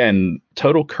 Again,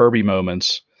 total Kirby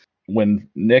moments when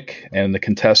Nick and the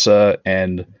Contessa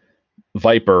and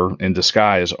Viper in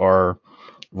disguise are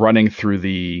running through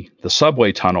the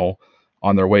subway tunnel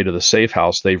on their way to the safe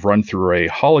house. They've run through a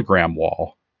hologram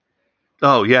wall,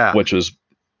 Oh yeah, which was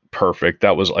perfect.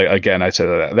 That was, again, I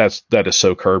said that is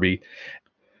so Kirby.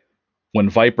 When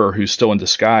Viper, who's still in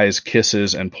disguise,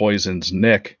 kisses and poisons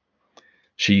Nick,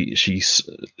 she she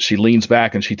she leans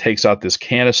back and she takes out this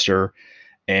canister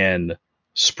and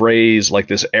sprays like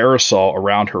this aerosol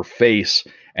around her face,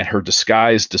 and her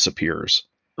disguise disappears.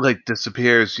 like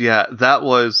disappears. Yeah, that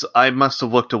was. I must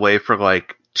have looked away for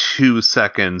like 2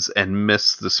 seconds and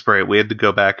missed the spray. We had to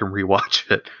go back and rewatch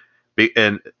it.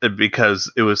 And because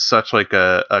it was such like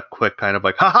a quick kind of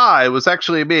like, haha, it was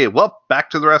actually me. Well, back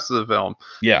to the rest of the film.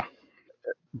 Yeah.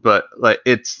 But like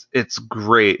it's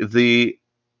great. The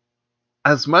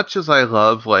As much as I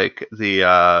love like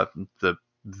the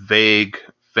vague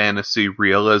fantasy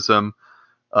realism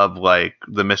of like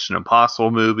the Mission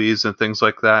Impossible movies and things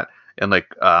like that, and like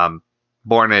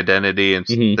Born Identity and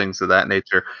Hmm. things of that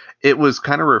nature, it was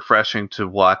kind of refreshing to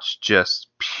watch just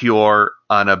pure,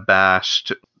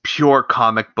 unabashed, pure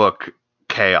comic book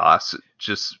chaos.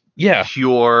 Just Yeah.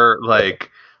 pure like.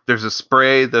 There's a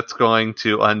spray that's going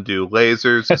to undo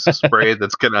lasers. There's a spray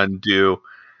that's going to undo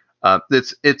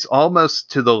it's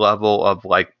almost to the level of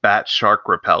like bat shark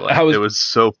I repellent. It was was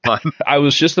so fun. I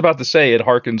was just about to say it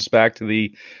harkens back to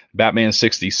the Batman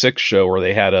 66 show where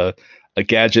they had a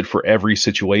gadget for every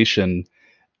situation,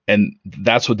 and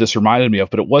that's what this reminded me of.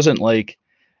 But it wasn't like,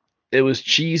 it was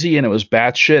cheesy and it was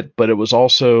batshit, but it was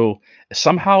also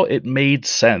somehow it made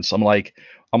sense. I'm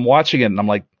watching it and I'm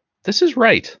like, this is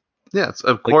right. Yes,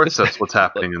 of Like course this, that's what's like,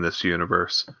 happening in this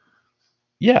universe.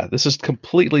 yeah,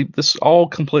 this all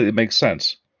completely makes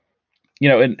sense.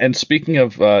 And speaking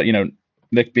of,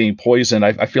 Nick being poisoned,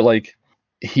 I feel like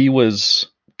he was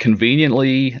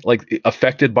conveniently like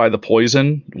affected by the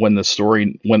poison when the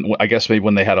story, when I guess maybe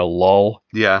when they had a lull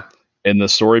Yeah, in the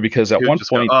story, because at he would one just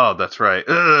go, point, "Oh, that's right."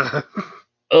 Ugh.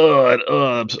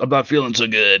 I'm not feeling so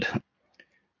good.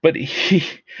 But he,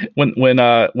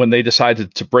 when they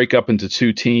decided to break up into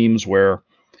two teams, where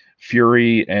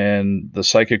Fury and the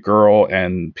Psychic Girl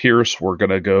and Pierce were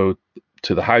going to go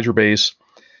to the Hydra base,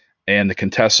 and the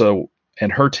Contessa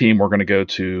and her team were going to go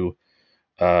to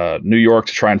New York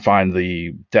to try and find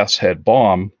the Death's Head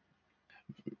bomb.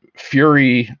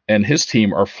 Fury and his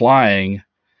team are flying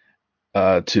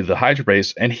to the Hydra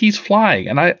base, and he's flying,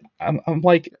 and I'm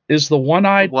like, is the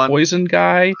one-eyed One, poison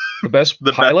guy the best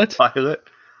the best pilot pilot.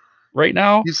 right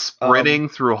now? He's sprinting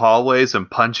through hallways and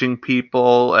punching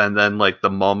people, and then like the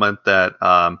moment that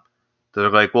they're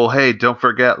like, well, hey, don't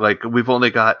forget, like we've only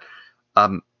got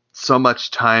so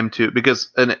much time to,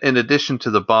 because in addition to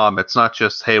the bomb, it's not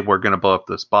just, hey, we're gonna blow up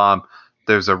this bomb.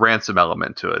 There's a ransom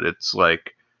element to it. It's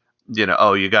like,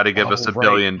 oh, you got to give us $1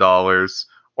 billion,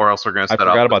 or else we're gonna I set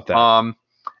off forgot this about that. bomb.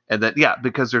 And then, yeah,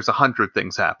 because there's 100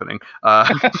 things happening.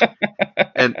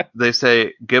 And they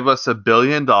say, give us $1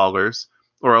 billion,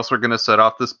 or else we're going to set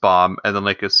off this bomb. And then,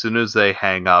 like, as soon as they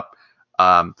hang up,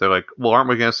 they're like, well, aren't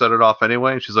we going to set it off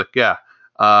anyway? And she's like, yeah.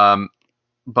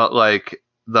 But, like,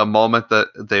 the moment that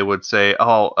they would say,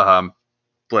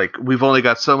 like, we've only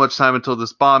got so much time until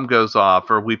this bomb goes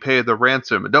off, or we pay the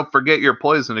ransom, and don't forget your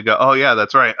poison, to go, oh, yeah,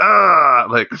 that's right.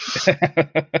 Like,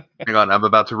 hang on, I'm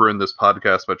about to ruin this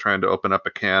podcast by trying to open up a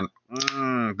can.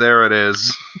 There it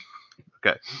is.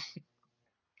 Okay.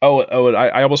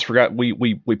 I almost forgot.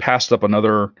 We passed up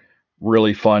another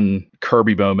really fun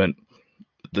Kirby moment.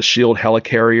 The Shield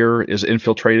helicarrier is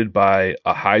infiltrated by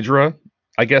a Hydra,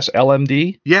 I guess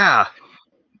LMD. Yeah.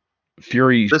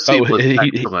 Fury. This scene was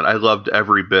excellent. I loved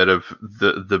every bit of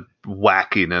the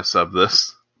wackiness of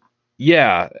this.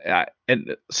 Yeah,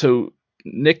 and so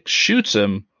Nick shoots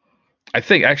him. I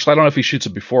think actually I don't know if he shoots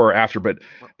him before or after, but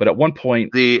at one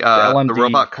point the LMD,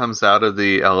 robot comes out of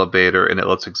the elevator and it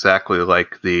looks exactly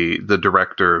like the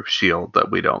director of Shield that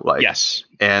we don't like. Yes.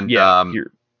 And yeah,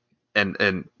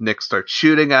 and Nick starts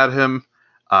shooting at him.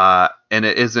 And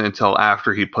it isn't until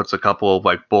after he puts a couple of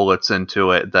like bullets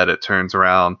into it that it turns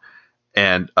around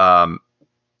and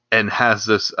has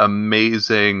this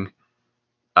amazing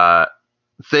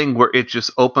thing where it just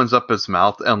opens up his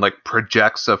mouth and like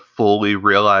projects a fully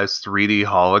realized 3D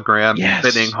hologram,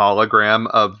 spinning hologram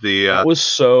of the. That was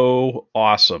so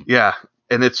awesome. Yeah,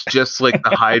 and it's just like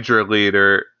the Hydra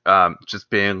leader, just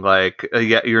being like,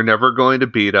 "Yeah, you're never going to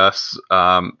beat us.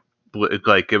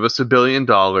 Like, give us $1 billion.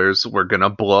 We're gonna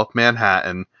blow up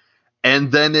Manhattan,"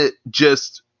 and then it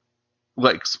just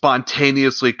like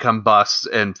spontaneously combusts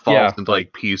and falls into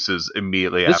like pieces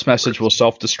immediately. This message will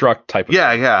self-destruct type of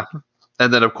thing. Yeah.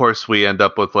 And then of course we end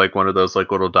up with like one of those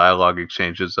like little dialogue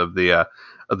exchanges of the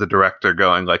director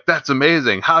going like, "That's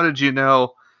amazing. How did you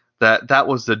know that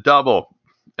was the double?"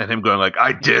 And him going like,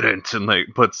 "I didn't," and like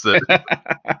puts the,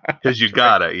 because you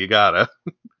gotta.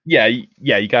 Yeah,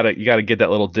 you gotta get that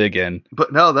little dig in.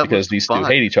 But no, that because was these fun. two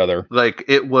hate each other. Like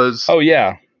it was. Oh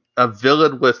yeah, a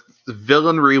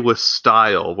villainry with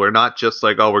style. We're not just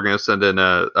like, oh, we're gonna send in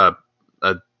a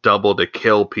double to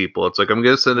kill people. It's like, I'm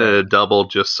gonna send in a double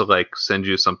just to like send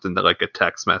you something that like a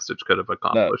text message could have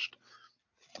accomplished.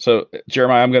 No. So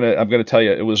Jeremiah, I'm gonna tell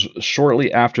you, it was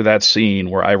shortly after that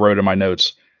scene where I wrote in my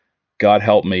notes, "God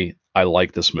help me, I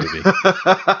like this movie."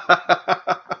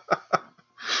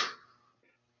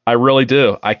 I really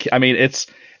do. I mean, it's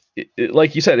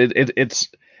like you said,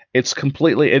 it's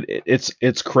completely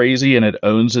it's crazy and it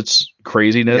owns its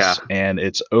craziness and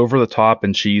it's over the top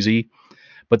and cheesy.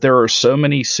 But there are so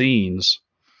many scenes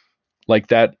like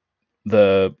that,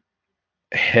 the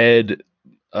head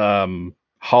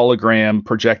hologram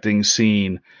projecting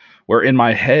scene, where in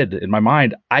my head, in my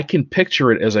mind, I can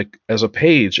picture it as a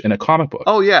page in a comic book.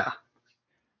 Oh yeah.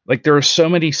 Like there are so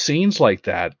many scenes like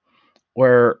that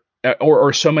where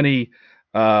or so many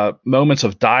moments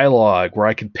of dialogue where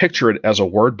I can picture it as a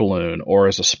word balloon or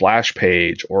as a splash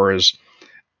page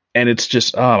and it's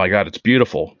just, oh my God, it's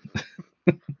beautiful.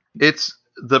 It's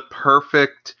the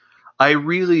perfect. I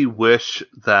really wish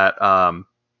that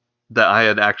that I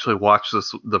had actually watched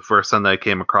this the first time that I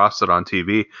came across it on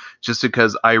TV, just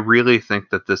because I really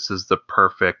think that this is the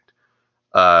perfect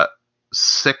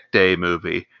sick day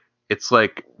movie. It's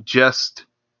like just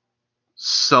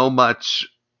so much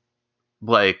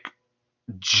like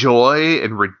joy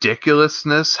and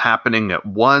ridiculousness happening at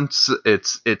once.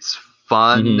 It's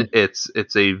fun. Mm-hmm.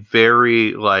 It's a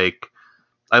very like,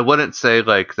 I wouldn't say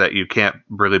like that you can't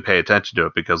really pay attention to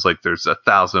it because like there's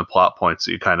 1,000 plot points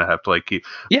that you kind of have to like keep.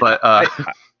 Yeah, but I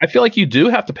feel like you do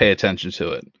have to pay attention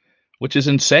to it, which is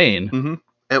insane. Mm-hmm.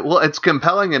 Well, it's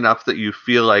compelling enough that you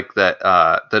feel like that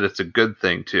that it's a good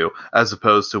thing too, as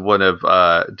opposed to one of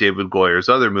David Goyer's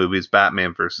other movies,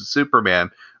 Batman versus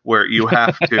Superman, where you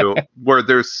have to where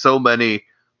there's so many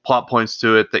plot points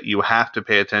to it that you have to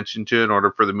pay attention to in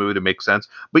order for the movie to make sense,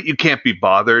 but you can't be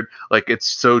bothered. Like it's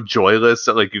so joyless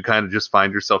that like you kind of just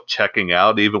find yourself checking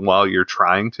out even while you're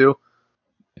trying to.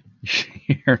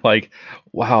 You're like,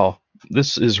 wow,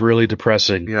 This is really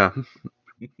depressing. Yeah.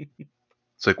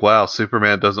 It's like, wow,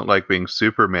 Superman doesn't like being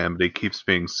Superman, but he keeps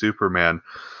being Superman.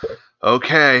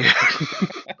 Okay.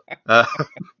 uh,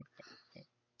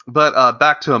 but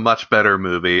back to a much better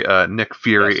movie, Nick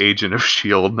Fury, Yes. Agent of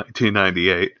S.H.I.E.L.D.,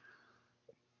 1998.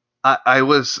 I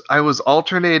was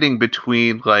alternating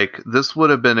between, like, this would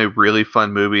have been a really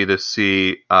fun movie to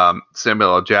see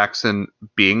Samuel L. Jackson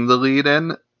being the lead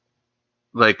in.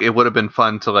 Like, it would have been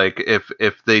fun to, like, if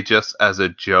they just as a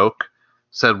joke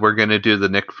said we're gonna do the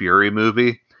Nick Fury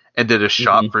movie and did a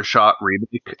shot Hmm. for shot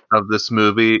remake of this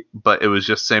movie, but it was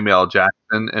just Samuel L.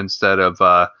 Jackson instead of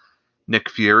Nick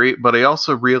Fury. But I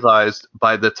also realized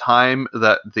by the time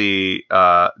that the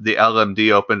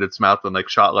LMD opened its mouth and like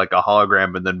shot like a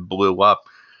hologram and then blew up,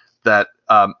 that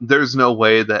there's no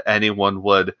way that anyone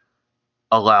would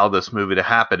allow this movie to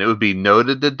happen. It would be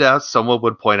noted to death. Someone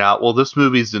would point out, well, this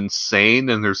movie's insane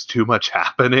and there's too much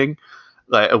happening.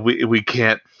 Like, we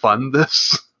can't fund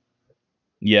this.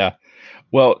 Yeah.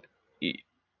 Well,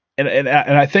 and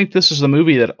I think this is the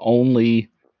movie that only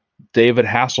David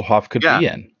Hasselhoff could Yeah, be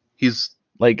in. he's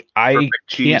Like I perfect can't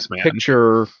cheese man.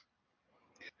 picture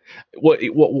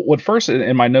what first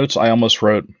in my notes I almost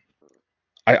wrote.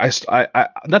 I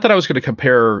not that I was going to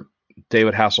compare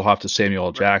David Hasselhoff to Samuel L.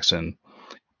 Right. Jackson,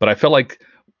 but I felt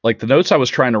like the notes I was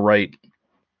trying to write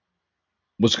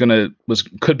was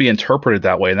could be interpreted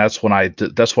that way, and that's when I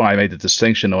made the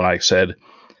distinction when I said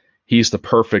he's the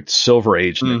perfect Silver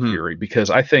Age Nick Mm-hmm. Fury, because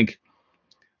I think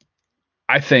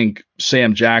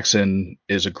Sam Jackson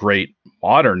is a great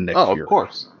modern Nick Oh, of Fury,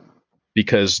 course.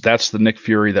 because that's the Nick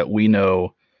Fury that we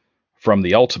know from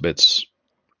the Ultimates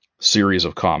series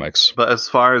of comics. But as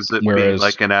far as it being Whereas,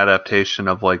 like an adaptation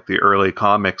of like the early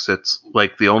comics, it's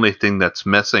like the only thing that's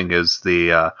missing is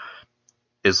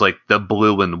like the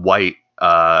blue and white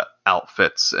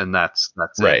outfits, and that's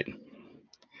it. right,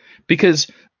 because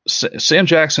Sam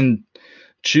Jackson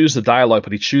chews the dialogue,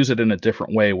 but he chews it in a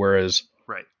different way. Whereas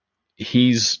Right.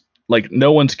 he's like,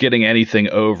 no one's getting anything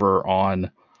over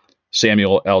on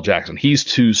Samuel L. Jackson. He's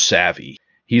too savvy.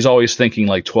 He's always thinking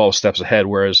like 12 steps ahead.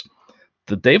 Whereas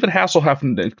the David Hasselhoff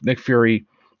and Nick Fury,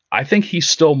 I think he's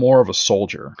still more of a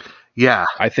soldier. Yeah.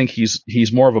 I think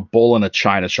he's more of a bull in a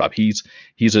china shop. He's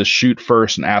a shoot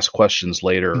first and ask questions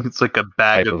later It's like a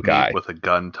bag type of of meat guy. with a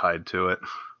gun tied to it.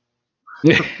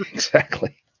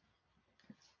 Exactly.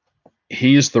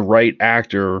 He's the right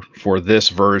actor for this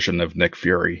version of Nick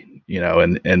Fury,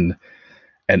 and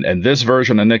this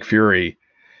version of Nick Fury,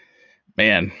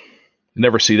 man,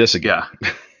 never see this Yeah.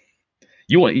 again.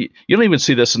 You don't even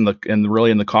see this in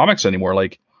the comics anymore.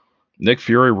 Like, Nick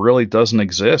Fury really doesn't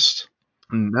exist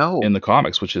No, in the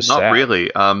comics, which is not sad.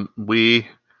 really. We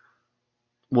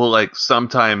will like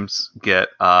sometimes get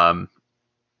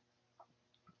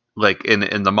like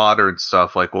in the modern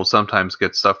stuff, like we'll sometimes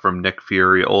get stuff from Nick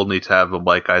Fury only to have him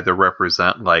like either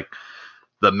represent like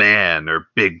the man or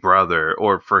Big Brother,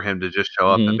 or for him to just show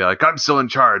up and Hmm. be like, I'm still in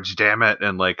charge, damn it,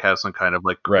 and like have some kind of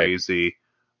like Right. crazy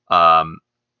um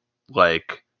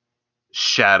like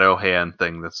shadow hand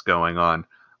thing that's going on.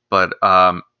 But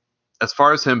as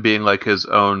far as him being like his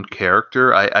own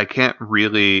character, I can't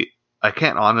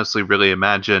honestly really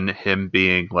imagine him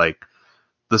being like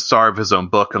the star of his own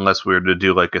book unless we were to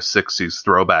do like a 60s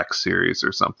throwback series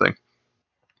or something.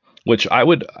 Which I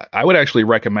would actually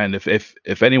recommend,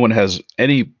 if anyone has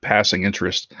any passing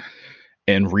interest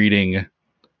in reading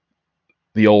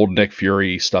the old Nick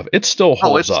Fury stuff, it still Oh,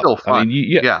 holds it's up. still I mean, fun.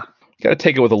 you Yeah. got to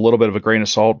take it with a little bit of a grain of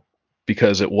salt,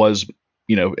 because it was,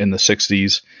 in the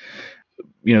 60s.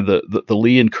 The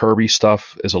Lee and Kirby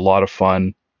stuff is a lot of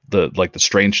fun. The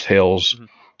Strange Tales Mhm.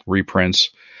 reprints.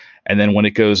 And then when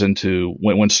it goes into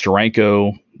when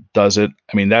Steranko does it,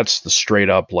 I mean, that's the straight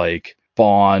up like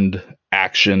Bond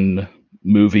action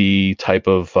movie type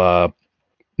of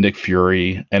Nick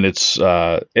Fury, and it's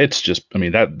just, I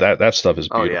mean, that stuff is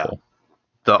Oh yeah. beautiful.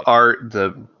 The art,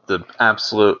 the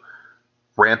absolute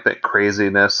rampant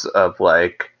craziness of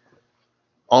like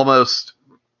almost,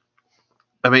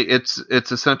 I mean, it's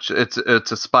essentially it's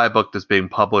a spy book that's being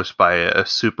published by a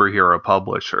superhero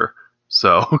publisher.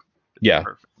 So it's Yeah,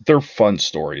 perfect. they're fun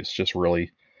stories. Just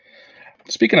really.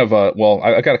 Speaking of, well,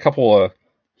 I got a couple of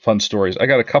fun stories. I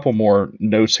got a couple more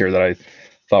notes here that I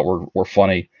thought were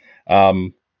funny.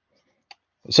 Um,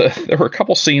 so there were a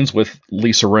couple scenes with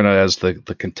Lisa Rinna as the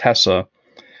Contessa,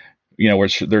 where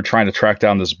they're trying to track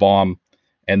down this bomb,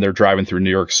 and they're driving through New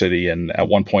York City, and at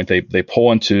one point they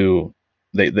pull into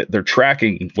they're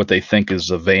tracking what they think is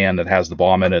a van that has the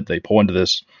bomb in it. They pull into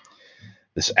this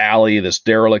alley, this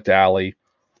derelict alley,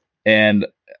 and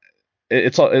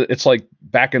it's like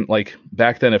back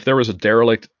then, if there was a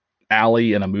derelict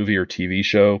alley in a movie or TV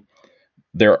show,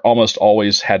 there almost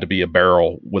always had to be a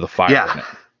barrel with a fire Yeah. in it.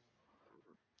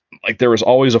 Like there was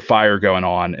always a fire going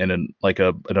on in an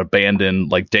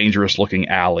abandoned, like dangerous looking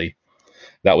alley.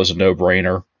 That was a no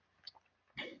brainer.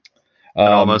 It Um,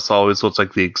 almost always looks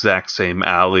like the exact same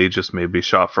alley, just maybe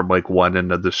shot from like one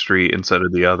end of the street instead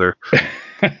of the other.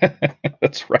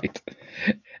 that's right,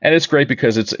 and it's great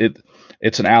because it's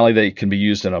an alley that can be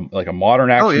used in a modern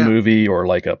Oh action yeah. movie or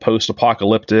like a post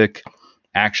apocalyptic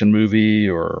action movie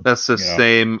or That's the you know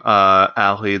same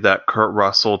alley that Kurt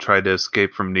Russell tried to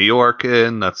escape from New York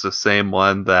in. That's the same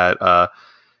one that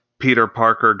Peter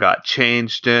Parker got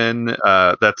changed in.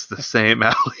 That's the same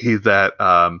alley that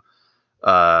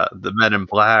the Men in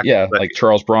Black. yeah, But like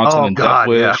Charles Bronson oh and Death god,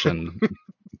 yeah. Wish and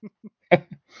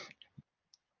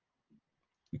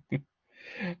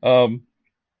um,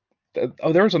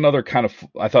 there was another kind of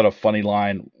I thought a funny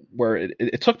line where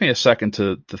it took me a second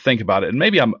to think about it, and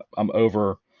maybe I'm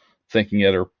overthinking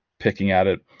it or picking at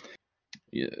it.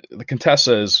 The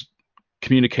Contessa is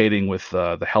communicating with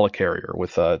the helicarrier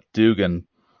with Dugan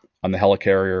on the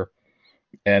helicarrier,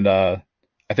 and I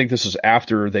think this is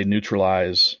after they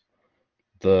neutralize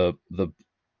the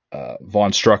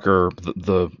Von Strucker,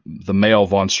 the male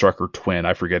Von Strucker twin.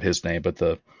 I forget his name, but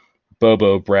the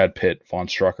Bobo Brad Pitt Von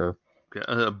Strucker.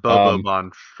 Bobo Um,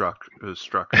 Von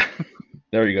Strucker.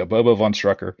 there you go, Bobo Von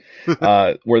Strucker,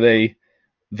 where they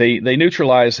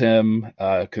neutralize him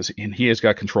because he has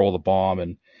got control of the bomb,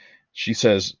 and she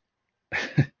says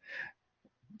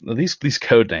these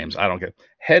code names I don't get.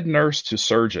 Head nurse to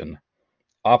surgeon,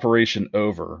 operation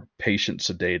over, patient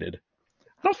sedated.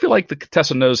 I don't feel like the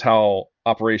Contessa knows how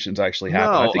operations actually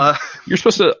happen. I No, think you're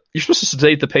supposed to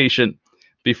sedate the patient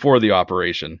before the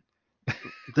operation,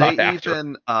 they not after.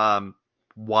 even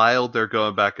while they're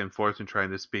going back and forth and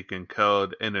trying to speak in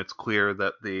code, and it's clear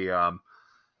that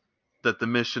the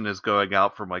mission is going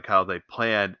out from like how they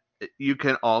planned. You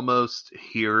can almost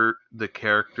hear the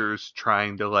characters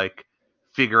trying to like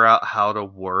figure out how to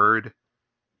word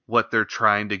what they're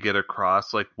trying to get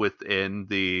across, like within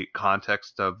the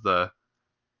context of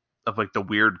like the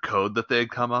weird code that they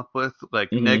had come up with, like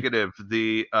Hmm. negative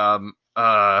the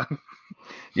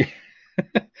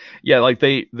Yeah, like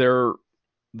their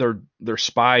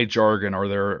spy jargon or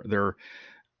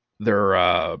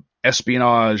their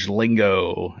espionage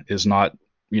lingo is not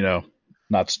you know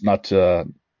not not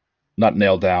not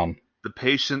nailed down. the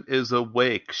patient is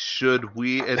awake. Should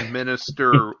we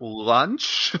administer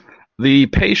lunch? The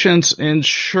patient's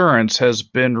insurance has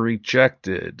been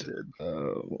rejected.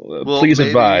 Well, Please maybe,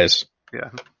 advise.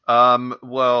 yeah.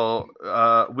 Well,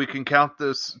 we can count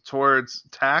this towards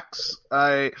tax.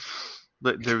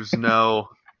 There's no.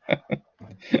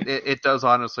 It does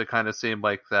honestly kind of seem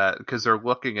like that because they're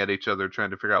looking at each other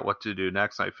trying to figure out what to do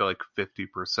next. And I feel like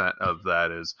 50% of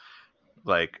that is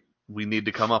like we need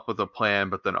to come up with a plan,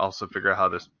 but then also figure out how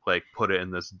to like put it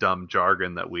in this dumb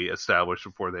jargon that we established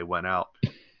before they went out.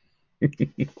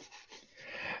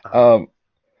 Um, Um,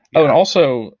 oh, and yeah.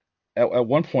 also at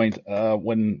one point,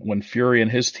 when Fury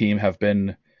and his team have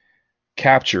been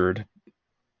captured,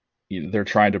 they're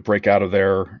trying to break out of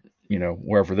their,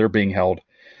 wherever they're being held.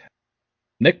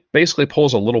 Nick basically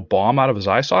pulls a little bomb out of his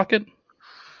eye socket.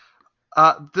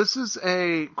 This is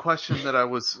a question that I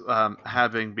was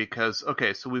having because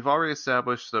okay, so we've already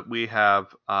established that we have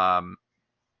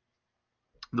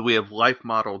life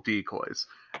model decoys,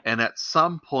 and at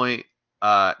some point,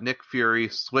 Nick Fury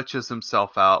switches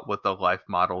himself out with a life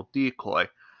model decoy.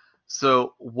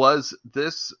 So was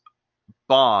this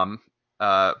bomb?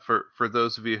 For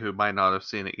those of you who might not have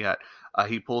seen it yet,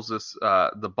 he pulls this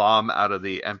the bomb out of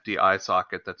the empty eye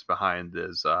socket that's behind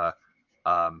his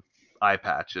um, eye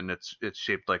patch, and it's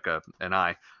shaped like an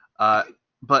eye. Uh,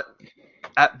 but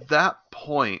at that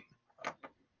point,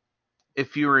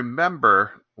 if you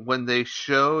remember when they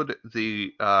showed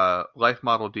the life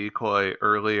model decoy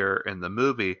earlier in the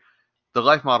movie, the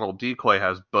life model decoy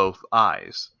has both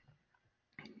eyes.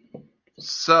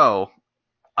 So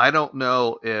I don't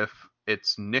know if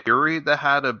it's Nick Fury that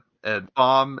had a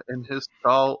bomb in his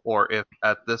skull, or if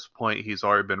at this point he's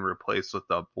already been replaced with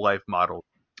the life model.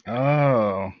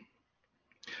 Oh,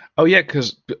 oh yeah,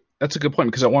 because that's a good point.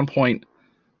 Because at one point,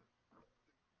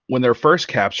 when they're first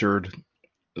captured,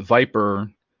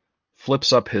 Viper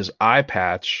flips up his eye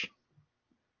patch,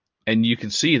 and you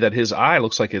can see that his eye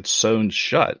looks like it's sewn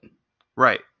shut,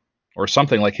 Right. or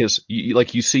something like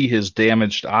like you see his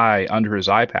damaged eye under his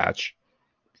eye patch,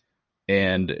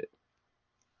 and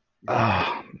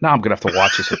now I'm gonna have to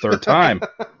watch this a third time.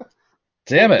 Well,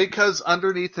 Damn it! because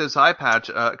underneath his eye patch,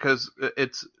 because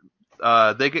it's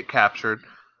they get captured.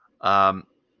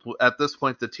 At this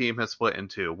point, the team has split in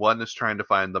two. One is trying to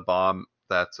find the bomb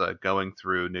that's going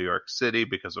through New York City,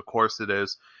 because of course it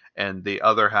is, and the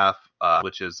other half,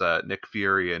 which is Nick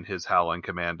Fury and his Howling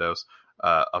Commandos,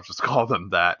 I'll just call them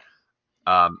that,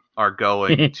 are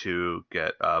going to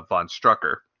get Von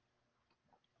Strucker.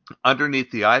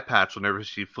 Underneath the eye patch, whenever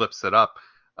she flips it up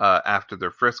after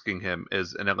they're frisking him,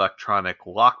 is an electronic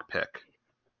lockpick.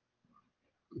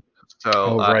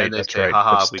 So, Oh, right, and they that's say, right.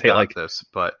 haha, It's we got like, this.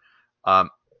 But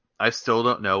I still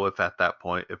don't know if at that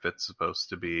point, if it's supposed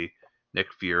to be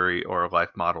Nick Fury or a life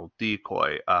model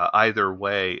decoy. Either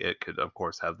way, it could, of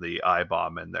course, have the eye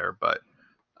bomb in there, but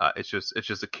it's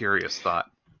just a curious thought.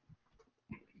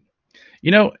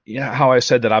 yeah, how I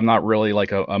said that I'm not really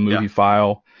like a Yeah. movie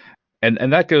file,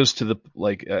 and that goes to the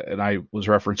like, and I was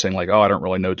referencing like, oh, I don't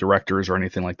really know directors or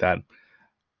anything like that.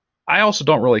 I also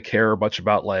don't really care much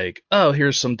about like, oh,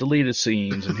 here's some deleted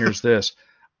scenes and here's this.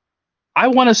 I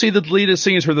want to see the deleted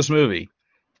scenes for this movie.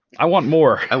 I want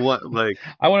more. I want like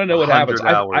I want to know what happens. 100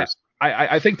 hours.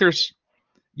 I think there's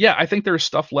yeah, I think there's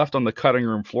stuff left on the cutting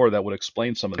room floor that would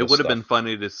explain some of It this would have been stuff.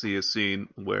 funny to see a scene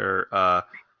where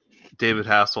David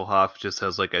Hasselhoff just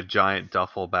has like a giant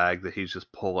duffel bag that he's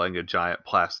just pulling a giant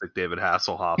plastic David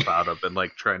Hasselhoff out of, and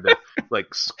like trying to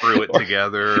like screw it Or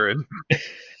together. And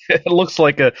it looks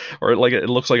like a or like it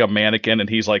looks like a mannequin and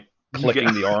he's like yeah.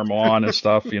 clicking the arm on and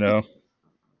stuff.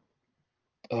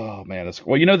 Oh man, it's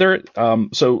well, there.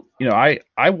 So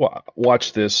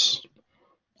watched this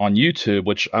on YouTube,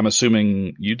 which I'm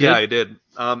assuming you Yeah, did. I did.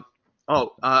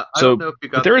 I don't So, know if you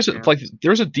but got the chance.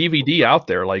 there's a DVD out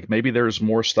there. Like maybe there's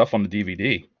more stuff on the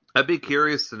DVD. I'd be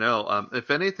curious to know. If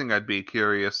anything, I'd be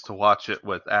curious to watch it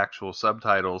with actual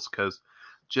subtitles, because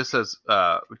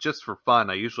just for fun,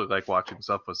 I usually like watching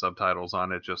stuff with subtitles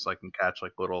on it, just so I can catch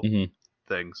like little Hmm.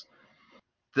 things.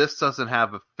 This doesn't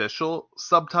have official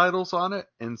subtitles on it.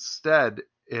 Instead,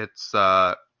 it's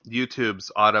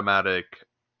YouTube's automatic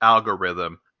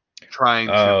algorithm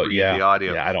trying to Oh read the yeah,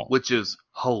 audio, yeah. I don't. which is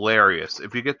hilarious.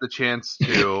 If you get the chance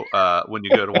to, when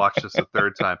you go to watch this a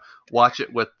third time, watch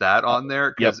it with that on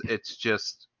there, Yep. because it's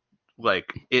just like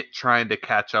it trying to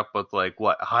catch up with like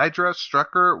what Hydra,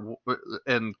 Strucker,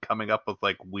 and coming up with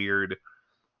like weird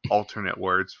alternate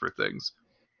words for things.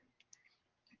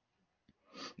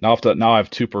 Now I have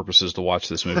two purposes to watch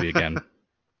this movie again.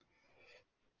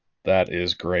 That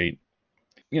is great.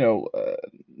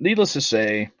 Needless to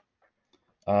say,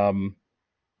 um,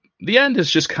 the end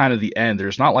is just kind of the end.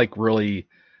 There's not like really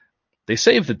they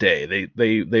save the day.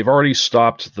 They've already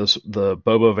stopped the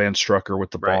Bobo Van Strucker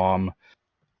with the Right. bomb.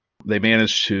 They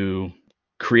managed to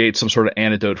create some sort of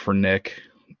antidote for Nick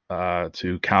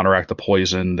to counteract the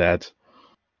poison that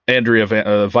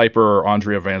Viper or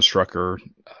Andrea Van Strucker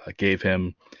gave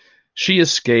him. She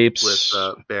With escapes,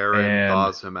 Baron and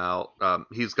thaws him out.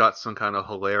 He's got some kind of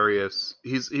hilarious.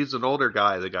 He's an older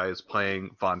guy. The guy is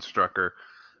playing Von Strucker,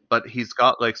 but he's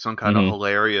got like some kind of mhm,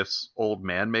 hilarious old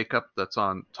man makeup that's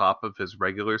on top of his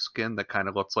regular skin that kind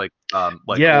of looks like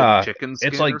old yeah, chicken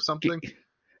it's skin or like something.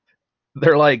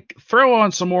 they're like throw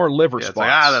on some more liver Yeah, it's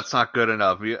like spots. that's not good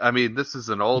enough. I mean, this is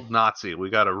an old Nazi. We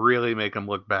got to really make him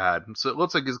look bad. So it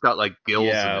looks like he's got like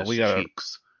gills in Yeah, his we gotta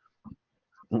cheeks.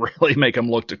 really make him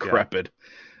look Yeah. decrepit.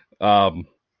 Um,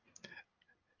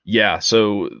 yeah,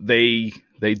 so they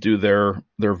do their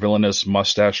villainous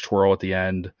mustache twirl at the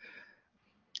end,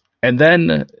 and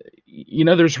then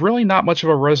there's really not much of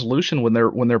a resolution when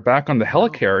they're back on the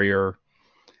No. helicarrier.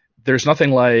 There's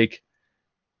nothing like,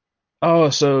 oh,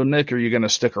 so Nick, are you going to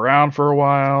stick around for a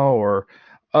while, or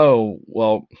oh,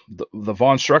 well, the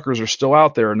Von Struckers are still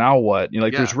out there. Now what?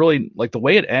 Like there's Yeah. really like the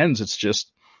way it ends. It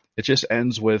just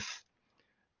ends with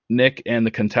Nick and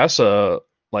the Contessa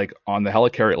like on the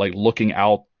helicarrier, like looking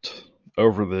out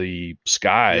over the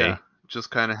Yeah, sky,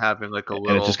 just kind of having like a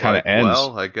and it little just kind of like, ends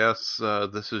well, I guess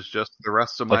this is just the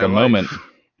rest of like my a moment. life.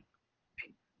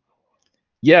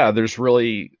 Yeah, there's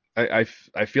really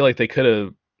I feel like they could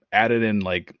have added in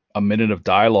like a minute of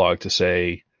dialogue to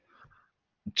say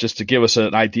just to give us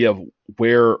an idea of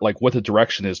where like what the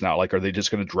direction is now. Like, are they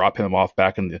just going to drop him off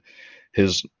back in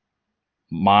his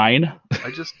mine?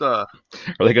 I just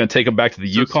Are they going to take him back to the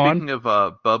So Yukon? speaking of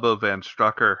Bubba Van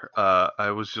Strucker, I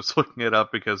was just looking it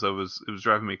up because it was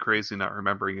driving me crazy not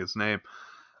remembering his name.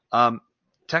 Um,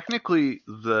 Technically,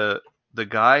 the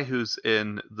guy who's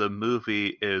in the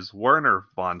movie is Werner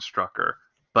Von Strucker,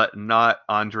 but not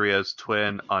Andrea's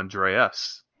twin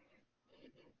Andreas.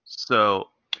 So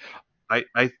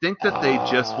I think that they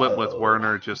just went with Oh,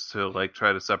 Werner just to like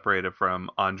try to separate it from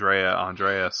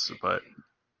Andreas. But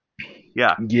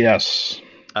yeah, yes.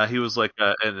 he was like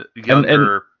a And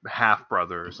younger half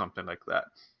brother or something like that.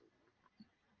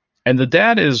 and the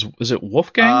dad is it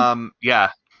Wolfgang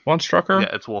Yeah, von yeah, Strucker?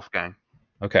 it's Wolfgang.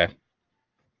 Okay.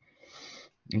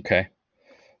 Okay.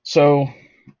 So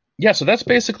yeah, so that's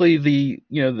basically the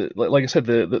like I said,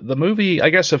 the movie. I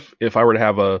guess if I were to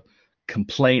have a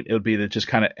complaint, it would be that it just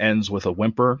kind of ends with a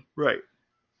whimper. Right.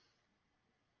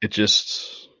 It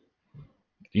just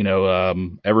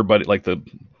everybody like the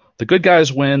good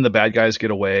guys win, the bad guys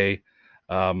get away.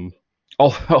 Um,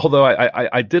 although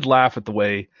I did laugh at the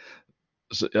way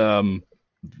um,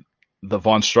 the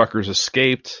Von Struckers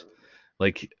escaped.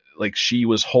 Like she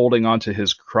was holding onto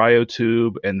his cryo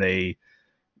tube, and they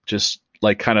just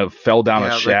like kind of fell down a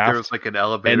Yeah, like there was shaft. like an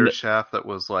elevator And shaft that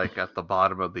was like at the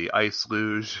bottom of the ice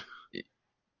luge.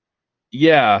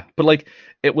 yeah, but like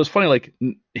it was funny. Like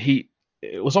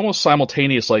it was almost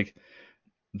simultaneous. Like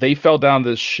they fell down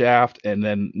this shaft, and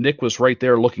then Nick was right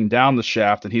there looking down the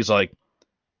shaft, and he's like,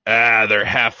 they're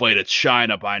halfway to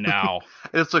China by now.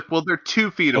 And it's like, well, they're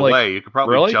 2 feet I'm like, away. You could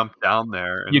probably really? jump down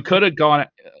there You and could have gone.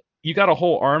 You got a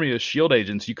whole army of shield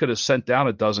agents. You could have sent down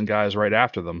a dozen guys right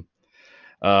after them.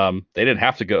 They didn't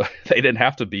have to go. They didn't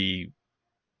have to be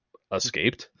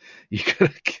escaped. You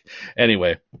could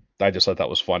anyway. I just thought that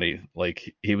was funny.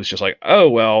 Like he was just like, oh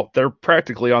well, they're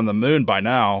practically on the moon by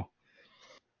now.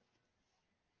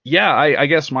 Yeah, I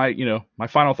guess my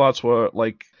final thoughts were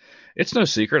like, it's no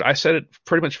secret. I said it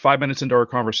pretty much 5 minutes into our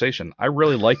conversation. I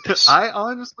really like this, I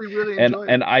honestly really and enjoyed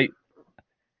it. and I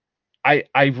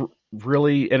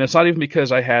really, and it's not even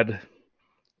because I had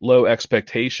low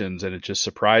expectations and it just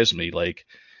surprised me. Like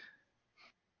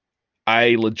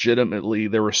I legitimately,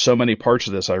 there were so many parts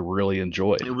of this I really It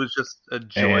enjoyed, was just a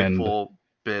and joyful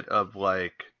bit of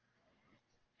like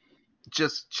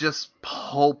just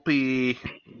pulpy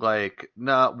like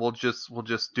nah, we'll just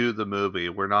do the movie.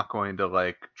 We're not going to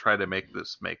like try to make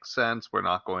this make sense. We're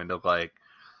not going to like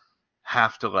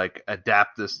have to like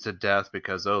adapt this to death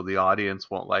because oh the audience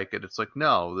won't like it. It's like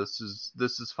no, this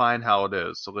is fine how it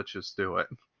is. So let's just do it.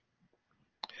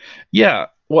 yeah,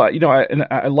 well,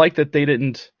 I like that they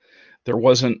didn't. There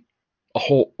wasn't a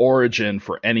whole origin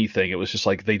for anything. It was just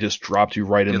like they just dropped you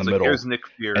right in the It's like here's middle, Nick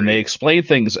and they Fury. explained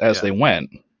things as Yeah. they went.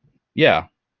 Yeah,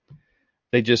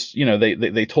 they just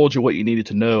they told you what you needed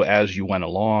to know as you went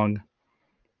along.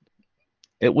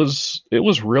 It was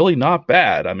really not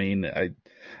bad. I mean,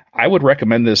 I would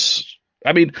recommend this.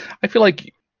 I mean, I feel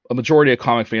like a majority of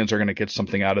comic fans are going to get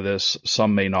something out of this.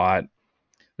 Some may not.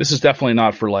 This is definitely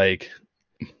not for like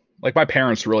my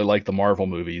parents really like the Marvel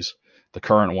movies, the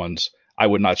current ones. I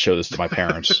would not show this to my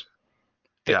parents.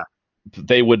 They, Yeah.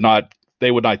 they would not they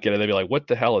would not get it. They'd be like, "What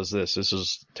the hell is this? This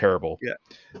is terrible. Yeah.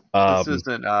 This Um,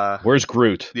 isn't where's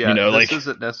Groot?" yeah, this Like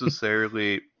isn't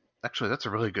necessarily actually that's a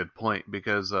really good point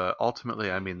because ultimately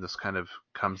I mean this kind of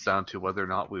comes down to whether or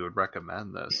not we would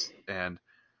recommend this. And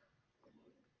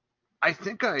I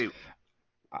think I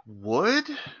would,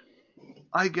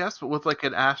 I guess, but with like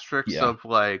an asterisk yeah, of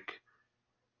like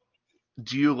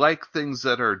do you like things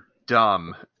that are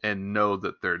dumb and know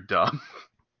that they're dumb?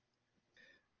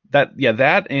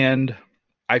 that and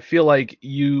I feel like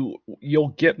you'll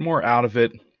get more out of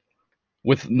it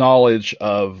with knowledge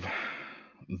of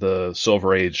the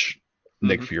Silver Age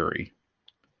Nick Hmm. Fury.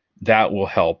 That will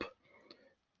help.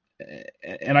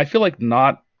 And I feel like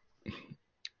not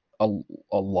a,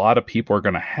 a lot of people are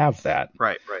going to have that.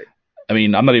 Right, right. I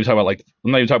mean, I'm not even talking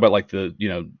about like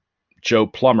the Joe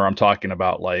Plumber. I'm talking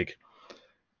about like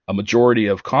a majority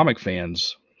of comic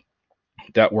fans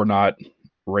that were not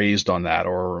raised on that,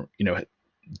 or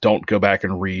don't go back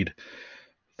and read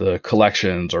the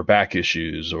collections or back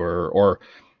issues, or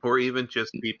Or even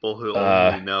just people who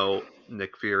uh only know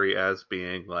Nick Fury as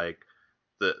being like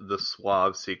the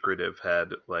suave secretive head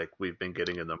like we've been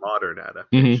getting in the modern mhm,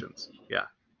 adaptations. Yeah.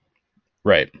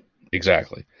 right,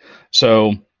 exactly.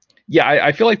 So yeah,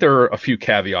 I feel like there are a few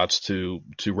caveats to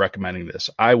recommending this.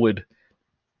 I would,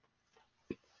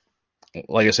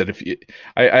 like I said, if you,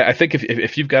 I think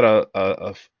if you've got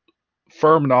a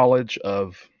firm knowledge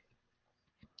of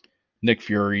Nick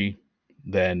Fury,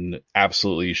 then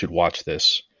absolutely you should watch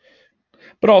this.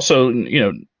 But also,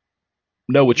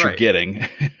 know what you're Right. getting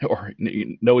or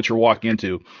know what you're If walking you're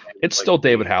into. a fan It's like still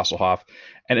David me, Hasselhoff,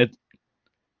 and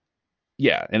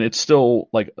and it's still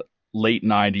like late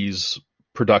 '90s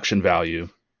production value.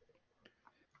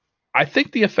 I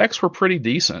think the effects were pretty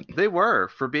decent. they were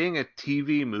for being a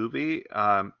TV movie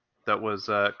that was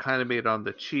kind of made on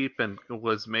the cheap and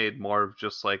was made more of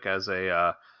just like as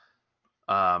a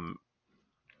um,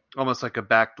 almost like a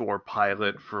backdoor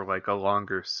pilot for like a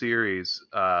longer series.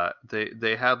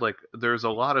 They had like there's a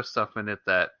lot of stuff in it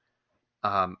that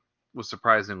um, was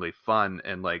surprisingly fun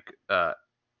and like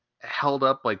held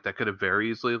up like that could have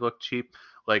very easily looked cheap.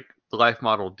 Like the life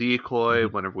model decoy,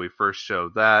 Mhm. whenever we first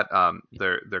showed that,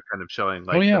 they're kind of showing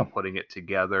Oh like yeah, them putting it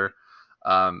together.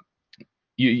 Um,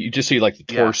 you just see like the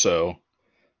Yeah, torso.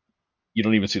 You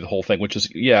don't even see the whole thing, which is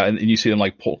yeah, and you see them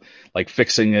like pull like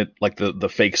fixing it like the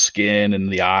fake skin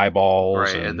and the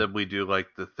eyeballs right. And and then we do like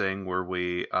the thing where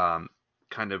we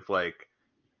kind of like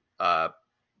uh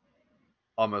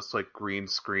almost like green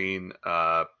screen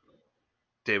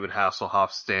David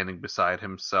Hasselhoff standing beside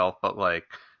himself, but like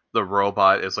the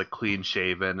robot is like clean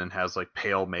shaven and has like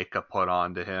pale makeup put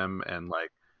on to him, and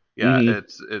like yeah, hmm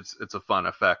it's a fun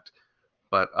effect.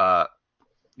 But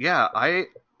yeah,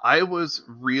 I was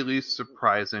really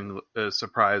surprised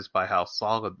by how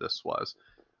solid this was.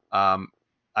 Um,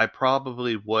 I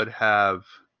probably would have.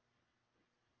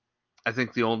 I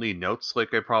think the only notes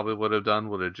like I probably would have done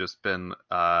would have just been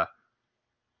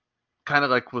kind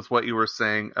of like with what you were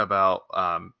saying about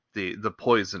the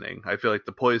poisoning. I feel like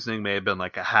the poisoning may have been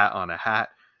like a hat on a hat,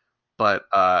 but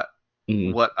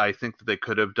hmm what I think that they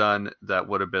could have done that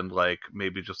would have been like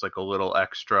maybe just like a little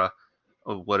extra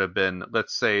would have been,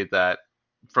 let's say that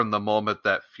from the moment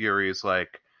that Fury's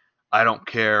like, I don't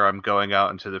care, I'm going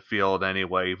out into the field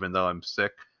anyway, even though I'm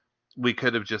sick. We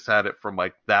could have just had it from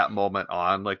like that moment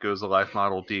on, like it was a life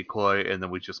model decoy, and then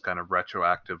we just kind of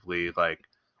retroactively like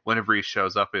whenever he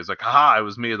shows up, he's like, "Ha! It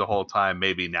was me the whole time."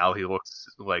 Maybe now he looks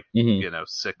like hmm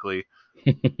sickly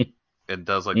and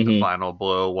does like the hmm final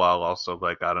blow while also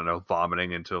like I don't know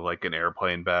vomiting into like an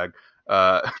airplane bag.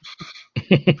 Uh,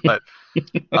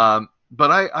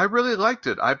 but I really liked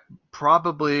it. I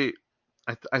probably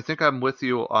I think I'm with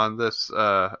you on this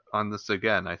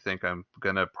again. I think I'm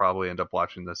gonna probably end up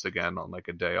watching this again on like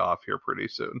a day off here pretty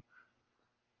soon.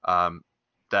 Um,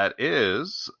 that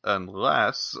is,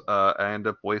 unless I end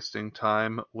up wasting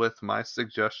time with my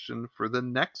suggestion for the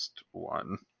next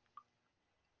one.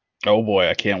 Oh boy,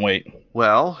 I can't wait.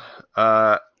 Well,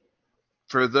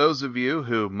 for those of you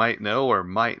who might know,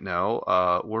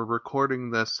 we're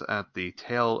recording this at the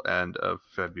tail end of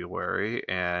February,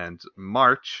 and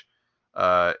March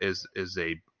is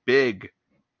a big,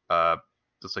 uh,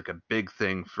 just like a big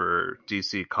thing for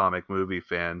DC comic movie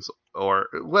fans, or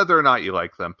whether or not you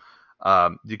like them.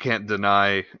 You can't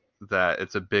deny that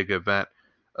it's a big event.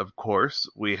 Of course,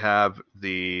 we have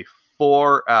the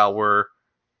 4 hour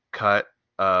cut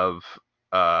of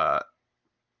uh,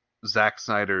 Zack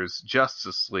Snyder's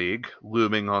Justice League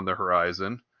looming on the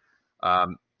horizon.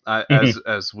 Um,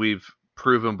 as we've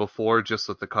proven before, just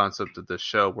with the concept of this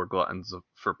show, we're gluttons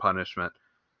for punishment.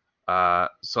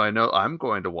 So I know I'm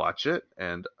going to watch it,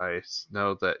 and I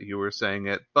know that you were saying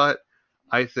it, but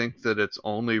I think that it's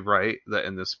only right that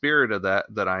in the spirit of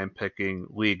that I am picking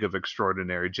League of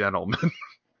Extraordinary Gentlemen.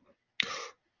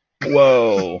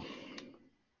 Whoa.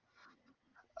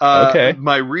 Okay.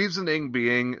 My reasoning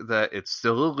being that it's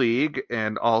still a league,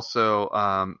 and also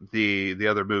the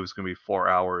other move is going to be 4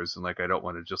 hours, and like I don't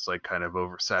want to just like kind of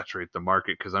oversaturate the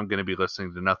market because I'm going to be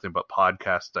listening to nothing but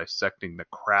podcasts dissecting the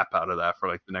crap out of that for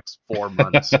like the next 4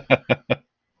 months.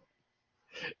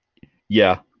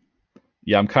 Yeah.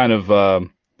 Yeah, I'm kind of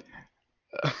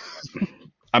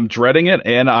I'm dreading it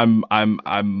and I'm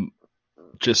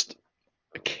just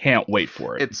can't wait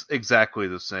for it. It's exactly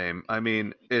the same. I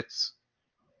mean, it's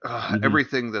hmm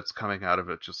everything that's coming out of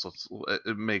it just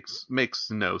it makes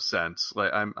no sense.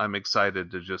 Like I'm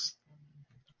excited to just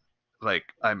like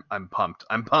I'm pumped.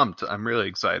 I'm pumped. I'm really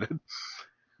excited.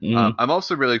 hmm I'm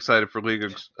also really excited for League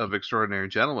of Extraordinary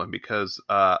Gentlemen because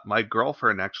my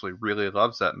girlfriend actually really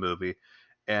loves that movie,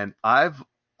 and I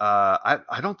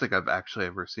don't think I've actually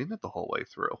ever seen it the whole way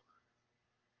through.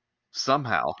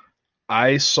 Somehow,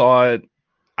 I saw it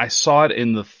I saw it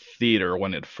in the theater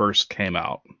when it first came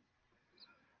out.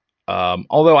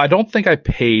 Although I don't think I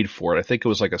paid for it. I think it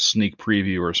was like a sneak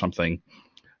preview or something.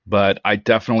 But I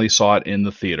definitely saw it in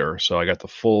the theater, so I got the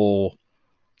full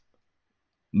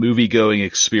movie going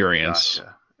experience.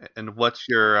 gotcha. And what's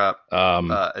your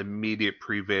Um, immediate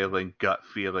prevailing gut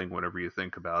feeling whenever you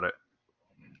think about it?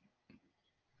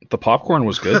 the popcorn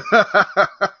was good.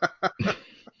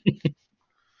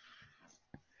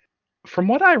 From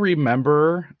what I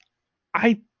remember,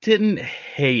 I didn't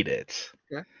hate it.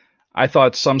 Okay. I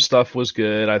thought some stuff was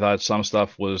good. I thought some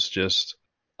stuff was just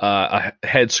a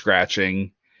head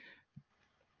scratching.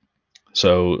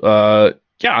 So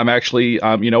yeah, I'm actually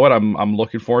you know what? I'm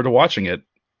looking forward to watching it.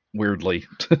 Weirdly,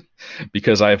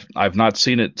 because I've not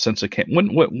seen it since it came.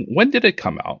 When did it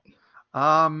come out?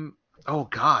 Um. Oh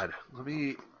God. Let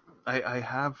me. I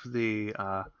have the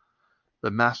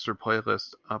master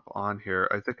playlist up on here.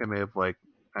 I think I may have like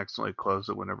accidentally closed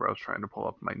it whenever I was trying to pull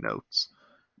up my notes.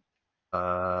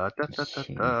 Da da Let's da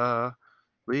see. da.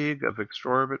 League of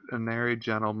Extraordinary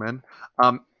Gentlemen.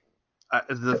 Um,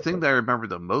 the thing that I remember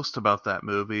the most about that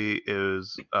movie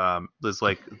is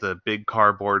like the big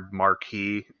cardboard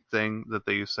marquee thing that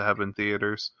they used to have in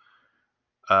theaters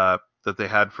that they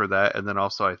had for that. And then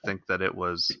also I think that it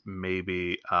was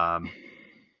maybe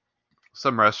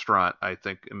some restaurant, I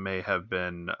think it may have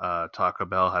been Taco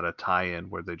Bell had a tie-in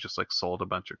where they just like sold a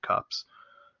bunch of cups.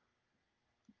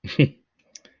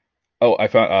 Oh, I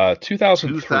found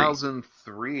 2003.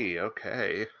 2003.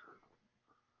 Okay.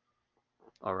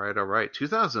 All right, all right.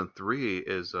 2003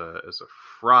 is a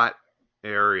fraught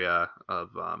area of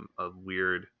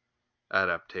weird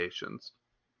adaptations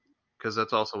because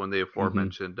that's also when the Hmm.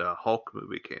 aforementioned Hulk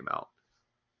movie came out.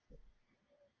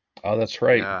 Oh, that's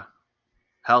right. Yeah,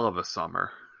 hell of a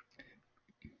summer.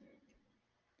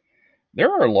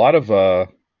 There are a lot of the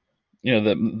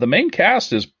main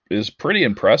cast is pretty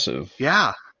impressive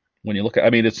Yeah. when you look at. I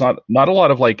mean, it's not a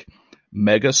lot of like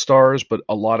mega stars, but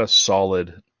a lot of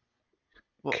solid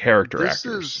Well, character this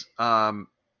actors. is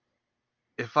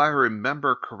if I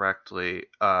remember correctly,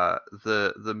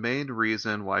 the main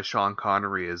reason why Sean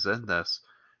Connery is in this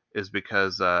is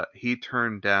because he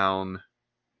turned down.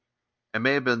 It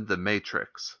may have been The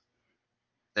Matrix,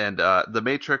 and The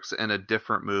Matrix in a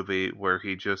different movie where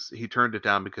he turned it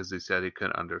down because he said he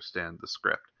couldn't understand the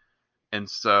script, and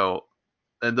so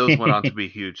and those went on to be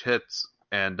huge hits.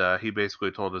 And he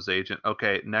basically told his agent,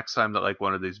 "Okay, next time that like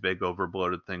one of these big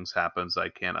overbloated things happens, I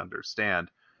can't understand.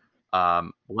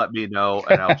 Let me know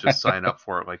and I'll just sign up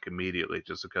for it like immediately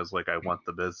just because like I want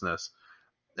the business."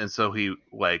 And so he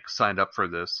like signed up for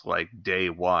this like day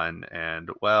one and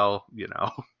well, yeah.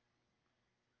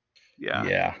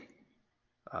 Yeah,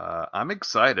 I'm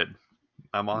excited.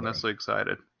 I'm yeah. honestly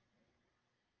excited.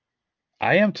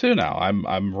 I am too now.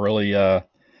 I'm really I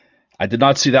did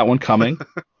not see that one coming,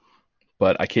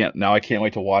 but I can't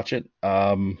wait to watch it.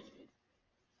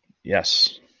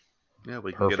 Yes, Yeah,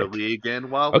 we can get a perfect. league in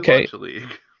while we Okay, watch a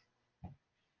league.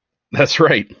 that's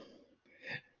right.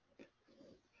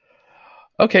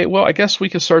 Okay, well, I guess we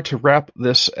can start to wrap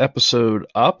this episode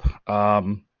up.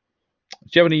 Do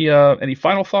you have any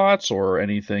final thoughts or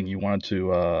anything you wanted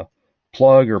to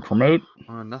plug or promote?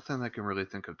 Nothing I can really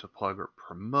think of to plug or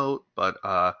promote, but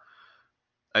I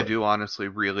do honestly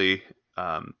really,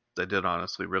 I did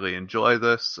honestly really enjoy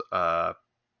this.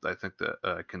 I think that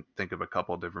I can think of a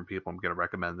couple of different people I'm going to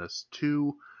recommend this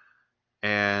to,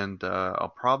 and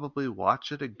I'll probably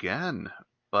watch it again.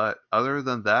 But other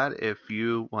than that, if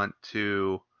you want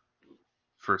to,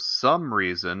 for some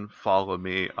reason, follow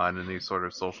me on any sort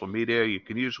of social media, you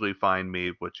can usually find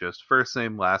me with just first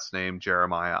name, last name,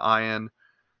 Jeremiah Ion.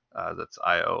 That's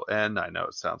ION. I know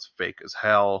it sounds fake as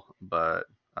hell, but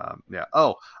yeah.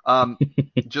 Oh, um,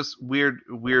 just weird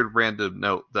random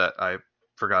note that I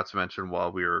forgot to mention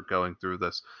while we were going through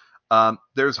this.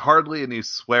 There's hardly any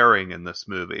swearing in this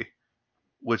movie,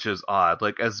 which is odd.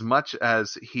 Like as much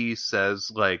as he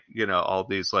says like, all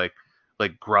these like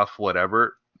gruff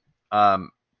whatever. Um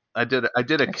I did a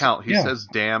That's count. He yeah, says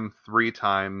damn 3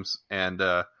 times and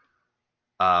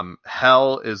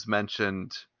hell is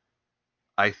mentioned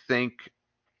I think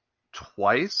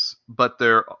twice, but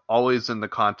they're always in the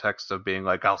context of being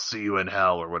like, I'll see you in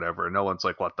hell or whatever. No one's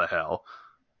like, what the hell?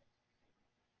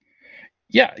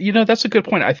 yeah. That's a good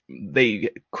point. They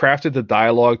crafted the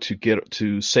dialogue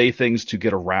to say things to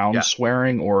get around Yeah.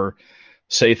 swearing or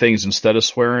say things instead of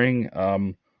swearing.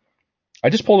 I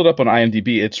just pulled it up on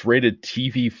IMDb. It's rated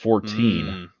TV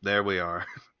 14, There we are.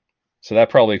 so that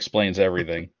probably explains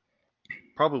everything.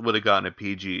 Probably would have gotten a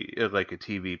PG, like a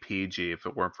TV PG, if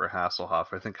it weren't for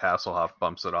Hasselhoff. I think Hasselhoff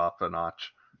bumps it off a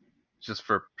notch just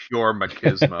for pure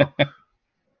machismo.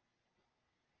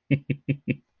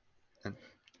 And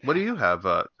what do you have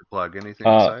to plug? Anything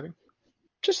uh, exciting?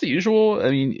 just the usual. I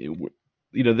mean,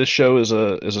 this show is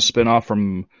a spinoff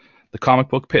from the Comic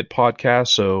Book Pit podcast.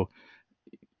 So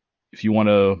if you want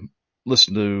to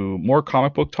listen to more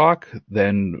comic book talk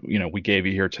than we gave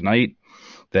you here tonight,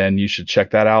 then you should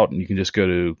check that out. And you can just go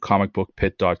to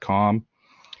comicbookpit.com,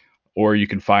 or you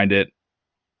can find it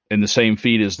in the same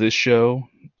feed as this show.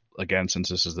 Again, since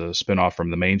this is the spinoff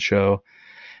from the main show.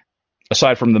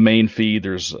 Aside from the main feed,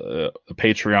 there's a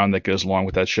Patreon that goes along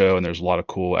with that show, and there's a lot of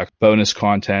cool bonus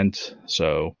content.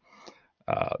 So,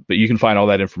 but you can find all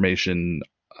that information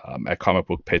at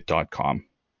comicbookpit.com.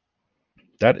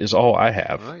 That is all I All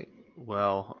have. right.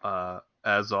 Well,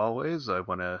 as always,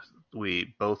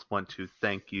 we both want to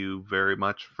thank you very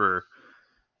much for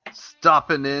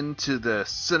stopping into the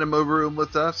cinema room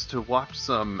with us to watch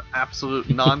some absolute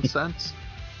nonsense.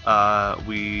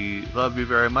 We love you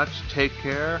very much. Take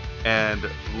care and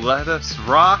let us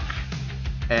rock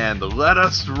and let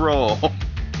us roll.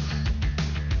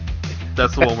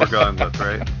 That's the one we're going with,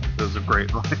 right? That was a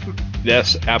great line.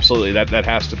 Yes, absolutely. That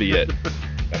has to be it.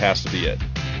 That has to be it.